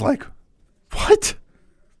school. I was like, what?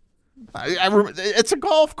 It's a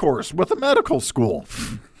golf course with a medical school.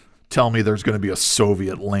 Tell me there's going to be a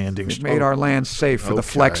Soviet landing. It made our land safe for the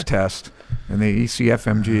flex test and the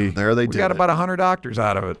ECFMG. There they did. We got about 100 doctors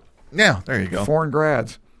out of it. Yeah, there you go. Foreign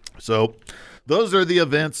grads. So those are the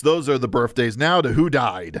events. Those are the birthdays. Now to who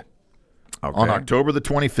died on October the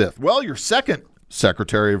 25th. Well, your second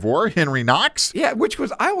Secretary of War, Henry Knox. Yeah,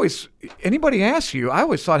 anybody asks you, I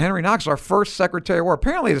always thought Henry Knox was our first Secretary of War.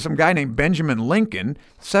 Apparently there's some guy named Benjamin Lincoln,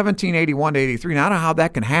 1781 to 83. Now, I don't know how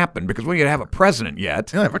that can happen because we don't have a president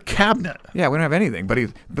yet. We don't have a cabinet. Yeah, we don't have anything. But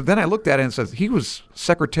then I looked at it and it says he was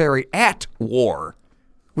Secretary at War,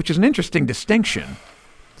 which is an interesting distinction.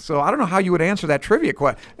 So I don't know how you would answer that trivia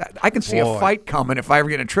question. I can see a fight coming if I ever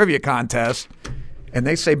get in a trivia contest. And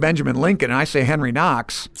they say Benjamin Lincoln, and I say Henry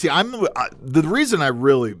Knox. See, the reason I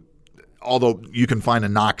really, although you can find a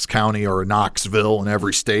Knox County or a Knoxville in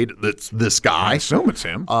every state that's this guy. I assume it's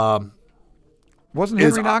him. Wasn't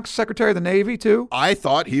Henry Knox Secretary of the Navy, too? I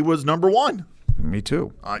thought he was number one. Me,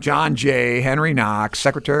 too. John Jay, Henry Knox,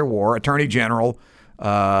 Secretary of War, Attorney General,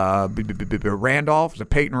 Randolph. Is it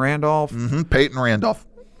Peyton Randolph? Mm-hmm, Peyton Randolph.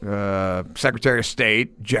 Secretary of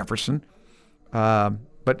State, Jefferson.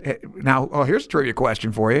 But now, here's a trivia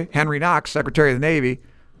question for you. Henry Knox, Secretary of the Navy,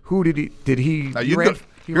 who did he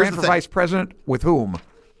ran for vice president with whom?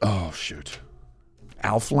 Oh, shoot.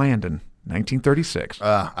 Alf Landon, 1936.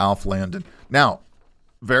 Alf Landon. Now,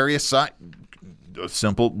 various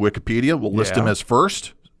simple Wikipedia will list him as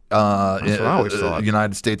first. That's what I always thought.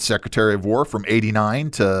 United States Secretary of War from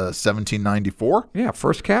 89 to 1794. Yeah,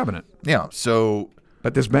 first cabinet. Yeah, so.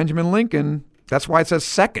 But this Benjamin Lincoln, that's why it says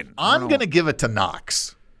second. I'm going to give it to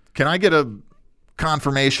Knox. Can I get a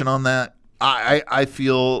confirmation on that? I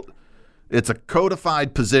feel It's a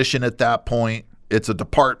codified position at that point. It's a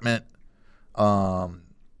department.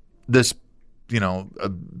 This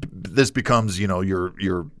becomes,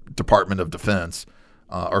 your Department of Defense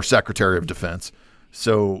or Secretary of Defense.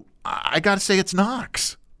 So I got to say it's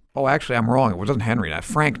Knox. Oh, actually, I'm wrong. It wasn't Henry.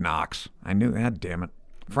 Frank Knox. I knew. God damn it.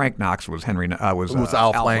 Frank Knox was Henry. Was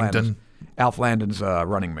Alf Langdon. Alf Landon's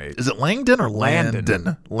running mate. Is it Langdon or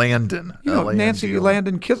Landon? Landon. You know, Nancy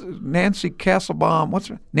Landon Castlebaum.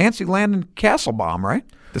 Nancy Landon Castlebaum, right?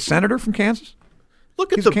 The senator from Kansas.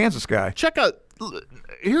 He's a Kansas guy. Check out.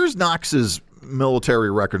 Here's Knox's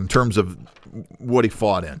military record in terms of what he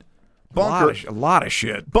fought in. A lot of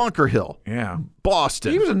shit. Bunker Hill. Yeah.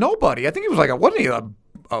 Boston. He was a nobody. I think he was wasn't he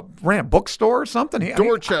ran a bookstore or something?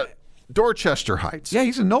 Dorchester Heights. Yeah,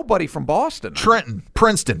 he's a nobody from Boston. Trenton,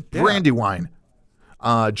 Princeton, Brandywine,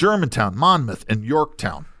 Germantown, Monmouth, and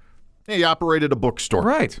Yorktown. He operated a bookstore.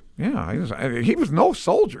 Right. Yeah. He was no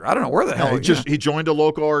soldier. I don't know where the hell. He joined a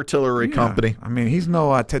local artillery company. I mean, he's no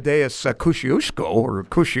Tadeusz Kosciuszko or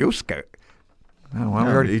Kosciuszko.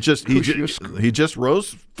 He just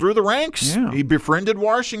rose through the ranks. Yeah. He befriended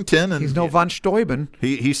Washington, and he's no von Steuben.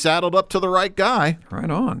 He saddled up to the right guy. Right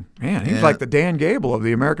on, man. He's like the Dan Gable of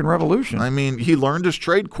the American Revolution. I mean, he learned his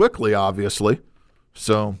trade quickly, obviously.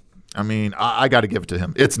 So, I mean, I got to give it to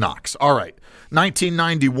him. It's Knox. All right,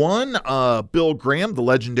 1991. Bill Graham, the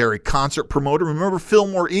legendary concert promoter. Remember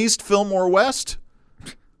Fillmore East, Fillmore West?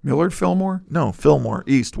 Millard Fillmore? No, Fillmore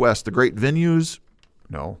East, West. The great venues.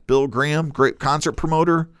 No. Bill Graham, great concert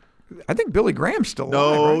promoter. I think Billy Graham's still alive.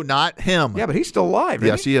 No, right? not him. Yeah, but he's still alive.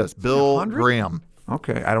 Yes, he is. Bill Graham.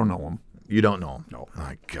 Okay, I don't know him. You don't know him? No.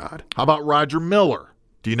 My God. How about Roger Miller?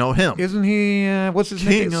 Do you know him? Isn't he? What's his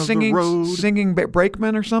name? King of the Road. Singing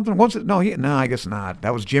Brakeman or something? What's it? No, I guess not.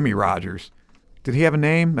 That was Jimmy Rogers. Did he have a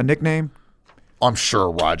nickname? I'm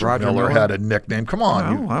sure Roger Miller had a nickname. Come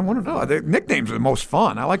on. I want to know. Their nicknames are the most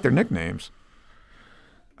fun. I like their nicknames.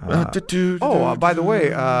 By the way,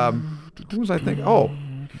 who was I thinking?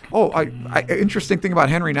 Interesting thing about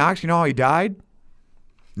Henry Knox. You know how he died?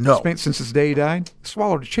 No. Since this day he died,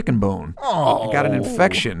 swallowed a chicken bone. Oh. He got an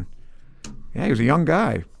infection. Yeah, he was a young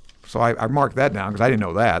guy. So I marked that down because I didn't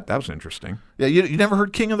know that. That was interesting. Yeah, you never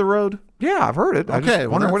heard King of the Road? Yeah, I've heard it. I just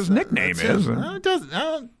wonder what his nickname is.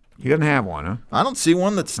 He doesn't have one, huh? I don't see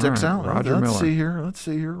one that sticks out. Roger Miller. Let's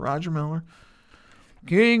see here. Roger Miller.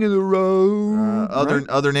 King of the Road.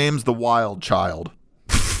 Other names, The Wild Child.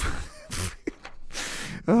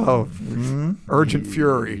 Urgent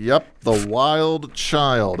Fury. Yep, The Wild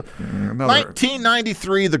Child.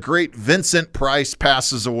 1993, the great Vincent Price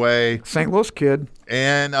passes away. St. Louis kid.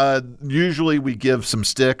 And usually we give some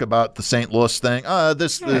stick about the St. Louis thing.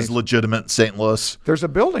 This is legitimate St. Louis. There's a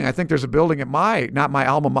building. I think there's a building at not my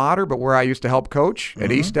alma mater, but where I used to help coach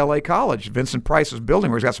at East LA College. Vincent Price's building,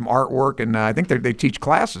 where he's got some artwork, and I think they teach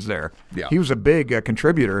classes there. Yeah. He was a big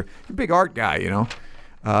contributor, a big art guy, you know.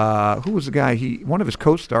 Who was the guy? One of his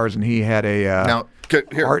co-stars, and he had a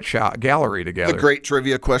art gallery together. A great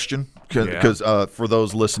trivia question, because for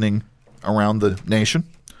those listening around the nation,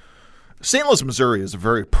 St. Louis, Missouri is a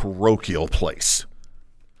very parochial place.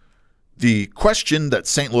 The question that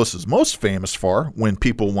St. Louis is most famous for when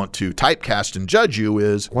people want to typecast and judge you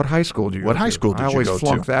is, what high school did you go to? I always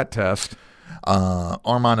flunked that test.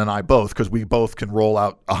 Armand and I both, because we both can roll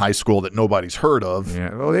out a high school that nobody's heard of.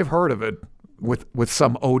 Yeah, well, they've heard of it with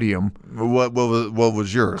some odium. What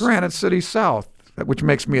was yours? Granite City South, which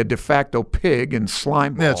makes me a de facto pig and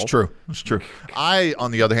slime ball. Yeah, it's true. It's true. I,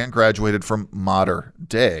 on the other hand, graduated from Mater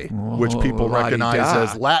Dei, which people recognize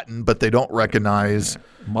as Latin, but they don't recognize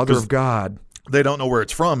Mother of God. They don't know where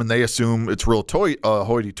it's from, and they assume it's real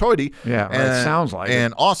hoity-toity. Yeah, it sounds like it.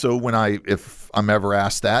 And also, if I'm ever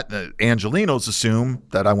asked that, Angelinos assume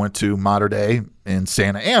that I went to Mater Dei in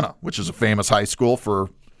Santa Ana, which is a famous high school for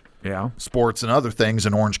sports and other things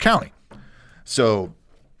in Orange County. So,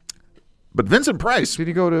 but Vincent Price, did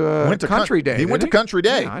he go to Country Day? He went to Country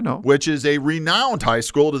Day, I know, which is a renowned high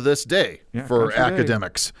school to this day for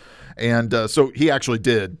academics. And so he actually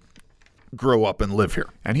did grow up and live here.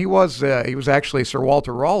 And he was actually Sir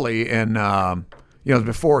Walter Raleigh, and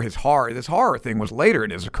before this horror thing was later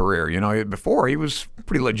in his career. You know, before he was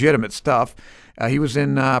pretty legitimate stuff. He was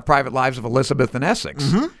in Private Lives of Elizabeth and Essex.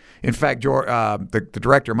 Mm-hmm. In fact, the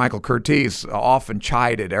director, Michael Curtiz, often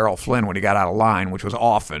chided Errol Flynn when he got out of line, which was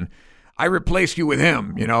often. I replaced you with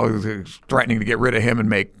him, threatening to get rid of him and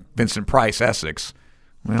make Vincent Price Essex.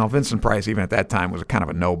 Well, Vincent Price, even at that time, was a kind of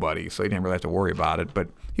a nobody, so he didn't really have to worry about it. But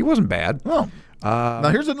he wasn't bad. Well, now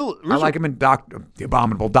I like him in The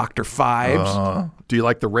Abominable Dr. Phibes. Do you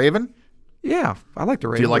like The Raven? Yeah, I like The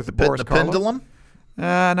Raven. Do you like The Pit and the Pendulum?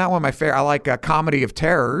 Not one of my favorite. I like Comedy of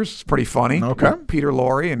Terrors. It's pretty funny. Okay. With Peter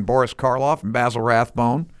Lorre and Boris Karloff and Basil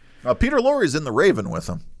Rathbone. Peter Lorre's in The Raven with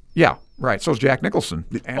him. Yeah, right. So is Jack Nicholson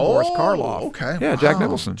and Boris Karloff. Okay. Yeah, Jack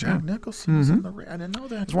Nicholson. Jack Nicholson's in The Raven. I didn't know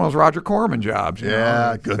that. It's one of those Roger Corman jobs.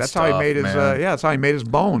 Yeah, good That's stuff, how he made his. man. That's how he made his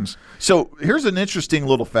bones. So here's an interesting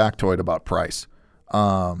little factoid about Price.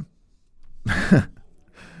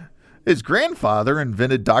 His grandfather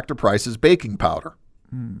invented Dr. Price's baking powder.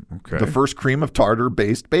 Okay. The first cream of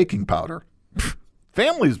tartar-based baking powder.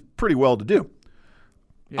 Family's pretty well-to-do.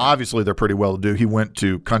 Yeah. Obviously, they're pretty well-to-do. He went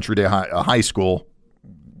to Country Day High School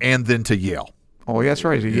and then to Yale. Oh, yeah, that's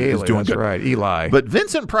right. He's a Yale. That's good. Right. Eli. But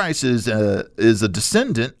Vincent Price is a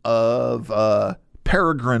descendant of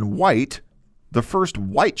Peregrine White, the first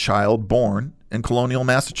white child born in colonial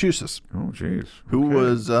Massachusetts. Oh, jeez. Who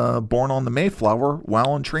was born on the Mayflower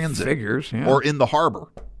while in transit. Figures, yeah. Or in the harbor.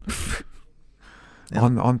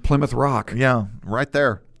 On Plymouth Rock. Yeah, right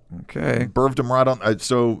there. Okay. Birthed him right on.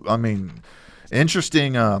 So, I mean,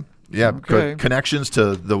 interesting. Connections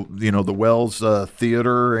to the Wells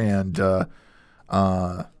Theater and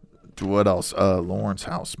what else? Lawrence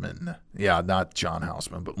Houseman. Yeah, not John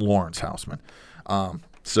Houseman, but Lawrence Houseman.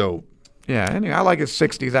 Yeah, anyway, I like his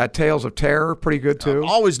 60s. That Tales of Terror, pretty good too.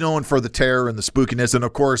 Always known for the terror and the spookiness, and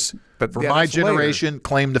of course, for my generation,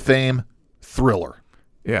 claim to fame, Thriller.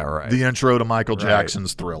 Yeah, right. The intro to Michael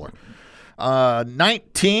Jackson's Thriller.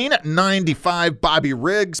 1995, Bobby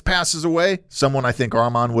Riggs passes away. Someone I think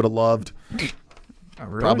Armand would have loved. Oh,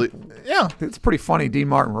 really? Probably, yeah. It's pretty funny. Dean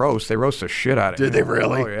Martin roast. They roast the shit out of him. Did they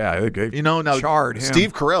really? Oh, yeah. They now charred him.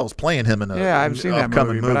 Steve Carell's playing him in a I haven't seen that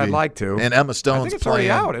movie, but I'd like to. And Emma Stone's I think it's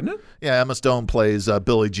playing. already out, isn't it? Yeah, Emma Stone plays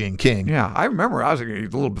Billie Jean King. Yeah, I remember. I was a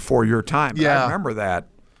little before your time. But I remember that.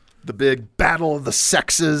 The big battle of the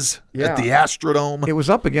sexes at the Astrodome. It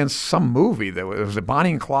was up against some movie that was it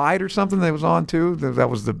Bonnie and Clyde or something that was on too.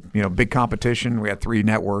 That was the big competition. We had 3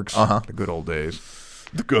 networks. The good old days.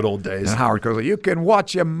 The good old days. And Howard goes, "You can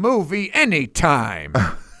watch a movie anytime.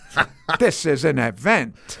 This is an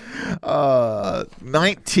event."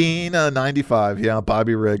 1995. Yeah,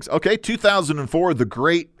 Bobby Riggs. Okay, 2004. The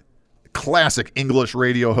great classic English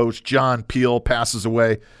radio host John Peel passes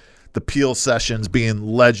away. The Peel Sessions being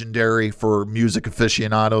legendary for music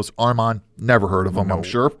aficionados. Armand, never heard of him, I'm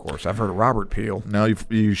sure. Of course, I've heard of Robert Peel. No,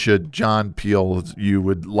 you should. John Peel, you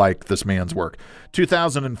would like this man's work.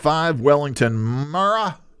 2005, Wellington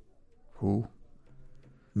Mara. Who?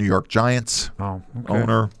 New York Giants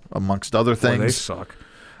owner, amongst other things. Boy, they suck.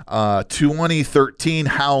 2013,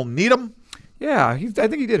 Hal Needham. Yeah, I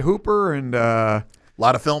think he did Hooper and a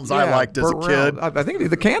lot of films I liked as a kid. I think he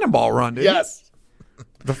did the Cannonball Run, didn't he? Yes.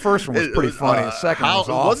 The first one was pretty funny. The second one was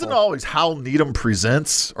awful. Wasn't it always Hal Needham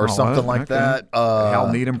Presents or something like that?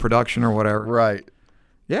 Hal Needham Production or whatever. Right.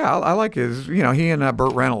 Yeah, I like his. He and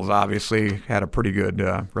Burt Reynolds obviously had a pretty good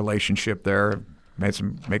relationship there.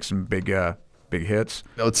 Make some big hits.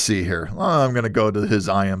 Let's see here. I'm going to go to his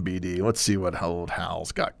IMDb. Let's see what old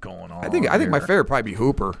Hal's got going on. I think my favorite would probably be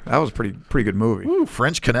Hooper. That was a pretty good movie. Ooh,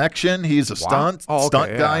 French Connection. He's a stunt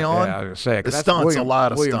guy on. Yeah, I was gonna say the stunts a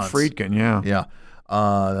lot of William stunts. Friedkin. Yeah. Yeah.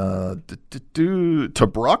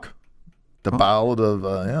 Tobruk, the Ballad of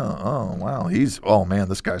oh wow, man,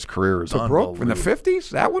 this guy's career is unbelievable. Tobruk in the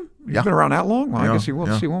 50s. That one, he's been around that long. Well, I guess he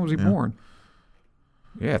will. See, when was he born?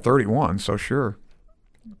 Yeah, 31. So sure.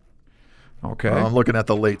 Okay, I'm looking at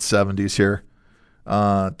the late 70s here.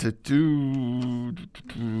 A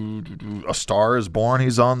Star Is Born.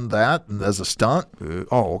 He's on that as a stunt.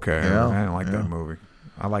 Okay. Yeah, I didn't like that movie.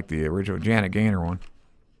 I like the original Janet Gaynor one.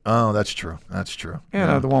 Oh, that's true. That's true.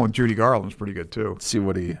 And the one with Judy Garland's pretty good too. Let's see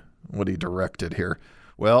what he directed here.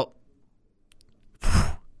 Well,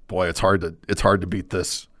 boy, it's hard to beat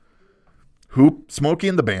this. Smokey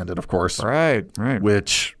and the Bandit, of course. Right.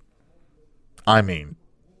 Which, I mean,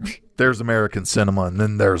 there's American cinema, and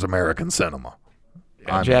then there's American cinema.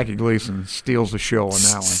 Yeah, Jackie Gleason steals the show on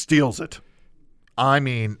that one. Steals it. I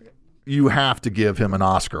mean, you have to give him an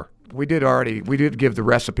Oscar. We did give the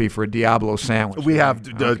recipe for a Diablo sandwich. We have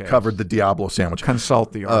covered the Diablo sandwich.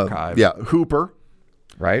 Consult the archive. Hooper.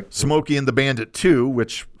 Right. Smokey and the Bandit 2,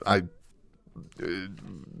 which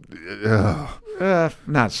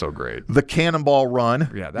not so great. The Cannonball Run.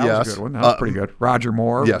 Yeah, that was a good one. That was pretty good. Roger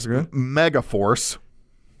Moore. Yes. Was good. Megaforce.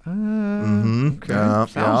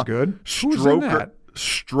 Okay. Sounds good. Who's in that?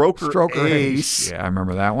 Stroker Ace. Yeah, I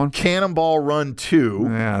remember that one. Cannonball Run 2.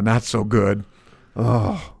 Yeah, not so good.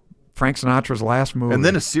 Oh. Frank Sinatra's last movie. And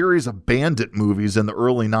then a series of bandit movies in the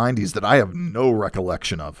early 90s that I have no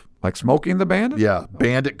recollection of. Like Smokey and the Bandit? Yeah.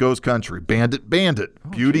 Bandit Goes Country. Bandit.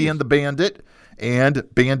 Beauty and the Bandit. And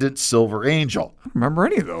Bandit Silver Angel. I don't remember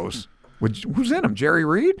any of those. Who's in them? Jerry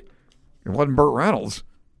Reed? It wasn't Burt Reynolds.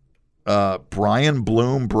 Brian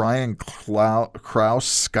Bloom, Brian Krause,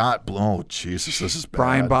 Scott Bloom. Oh, Jesus, this is bad.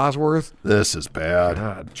 Brian Bosworth. This is bad.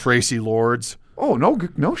 God. Tracy Lords. Oh,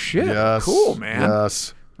 no shit. Yes. Cool, man.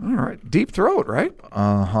 Yes. All right. Deep Throat, right?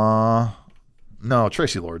 Uh-huh. No,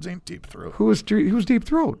 Tracy Lords ain't Deep Throat. Who's Deep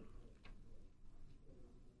Throat?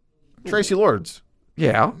 Tracy Lords.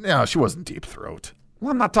 Yeah. No, she wasn't Deep Throat. Well,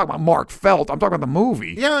 I'm not talking about Mark Felt. I'm talking about the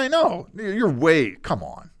movie. Yeah, I know. Come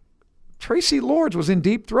on. Tracy Lords was in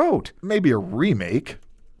Deep Throat. Maybe a remake.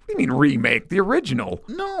 What do you mean remake? The original.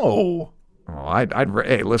 No. Oh,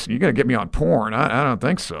 hey, listen, you're going to get me on porn. I don't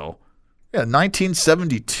think so. Yeah,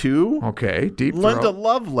 1972. Okay, Deep Throat. Linda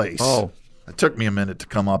Lovelace. Oh. It took me a minute to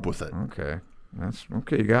come up with it. Okay. That's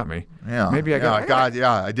okay. You got me. Yeah. Maybe I did.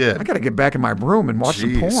 I did. I got to get back in my room and watch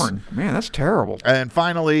Jeez. some porn. Man, that's terrible. And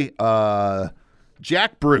finally,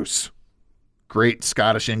 Jack Bruce, great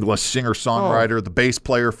Scottish English singer-songwriter, the bass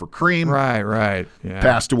player for Cream. Right. Yeah.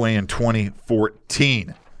 Passed away in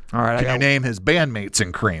 2014. All right. Can you name his bandmates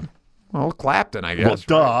in Cream? Well, Clapton, I guess.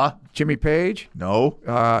 Well, right? Jimmy Page. No.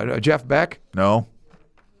 Jeff Beck. No.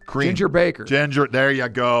 Cream. Ginger Baker. There you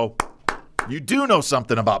go. You do know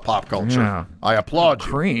something about pop culture. Yeah. I applaud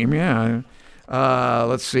you. Cream, yeah.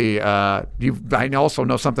 Let's see. I also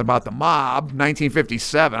know something about the Mob,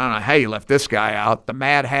 1957. I don't know how you left this guy out. The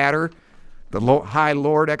Mad Hatter, the High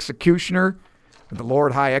Lord Executioner, the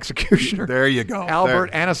Lord High Executioner. There you go. Albert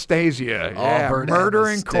Anastasia. Albert Murder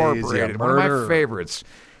Anastasia. Incorporated. One of my favorites.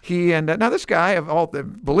 He and now this guy,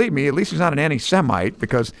 believe me, at least he's not an anti-Semite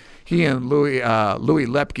because he and Louis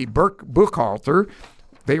Lepke Buchhalter,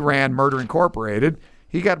 they ran Murder Incorporated.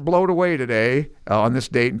 He got blowed away today on this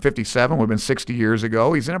date in 57, would have been 60 years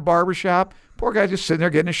ago. He's in a barbershop. Poor guy's just sitting there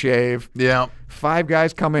getting a shave. Yeah. 5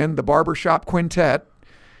 guys come in, the barbershop quintet,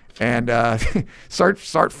 and start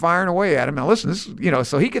firing away at him. Now listen,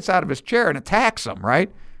 so he gets out of his chair and attacks them,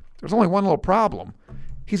 right? There's only one little problem.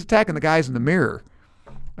 He's attacking the guys in the mirror.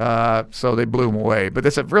 So they blew him away. But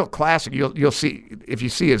it's a real classic. You'll see, if you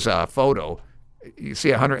see his photo, you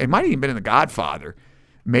see 100. It might have even been in The Godfather,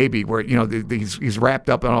 maybe, where he's wrapped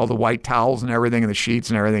up in all the white towels and everything, and the sheets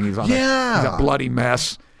and everything. He's he's a bloody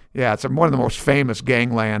mess. Yeah, it's one of the most famous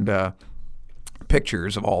gangland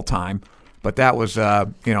pictures of all time. But that was,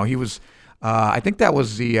 he was. I think that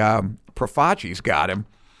was the Profacis got him.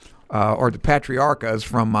 Or the Patriarchas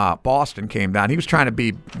from Boston came down. He was trying to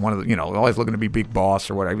be one of the, always looking to be big boss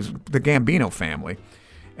or whatever. He was the Gambino family.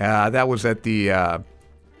 That was at the,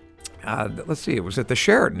 it was at the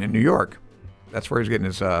Sheraton in New York. That's where he's getting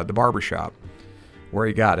his, the barbershop, where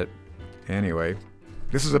he got it. Anyway,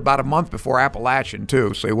 this is about a month before Appalachian,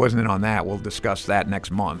 too, so he wasn't in on that. We'll discuss that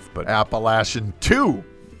next month. But Appalachian 2,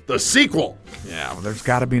 the sequel. Yeah, well, there's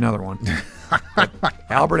got to be another one.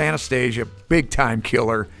 Albert Anastasia, big-time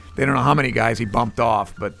killer. They don't know how many guys he bumped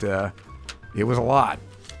off, but it was a lot.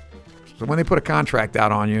 So when they put a contract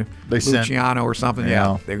out on you, Luciano or something,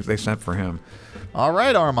 they sent for him. All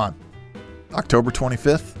right, Armand. October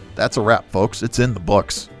 25th, that's a wrap, folks. It's in the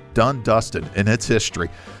books. Done, dusted, and it's history.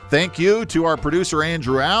 Thank you to our producer,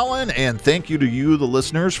 Andrew Allen, and thank you to you, the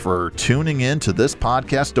listeners, for tuning in to this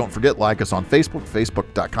podcast. Don't forget, like us on Facebook,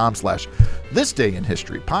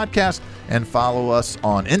 facebook.com/thisdayinhistorypodcast, and follow us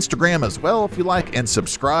on Instagram as well, if you like, and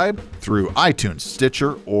subscribe through iTunes,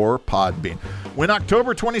 Stitcher, or Podbean. When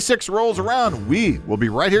October 26 rolls around, we will be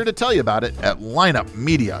right here to tell you about it at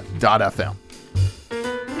lineupmedia.fm.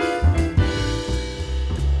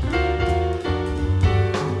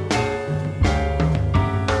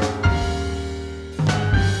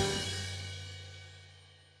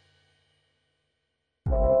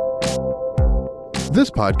 This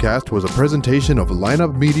podcast was a presentation of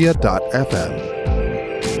lineupmedia.fm.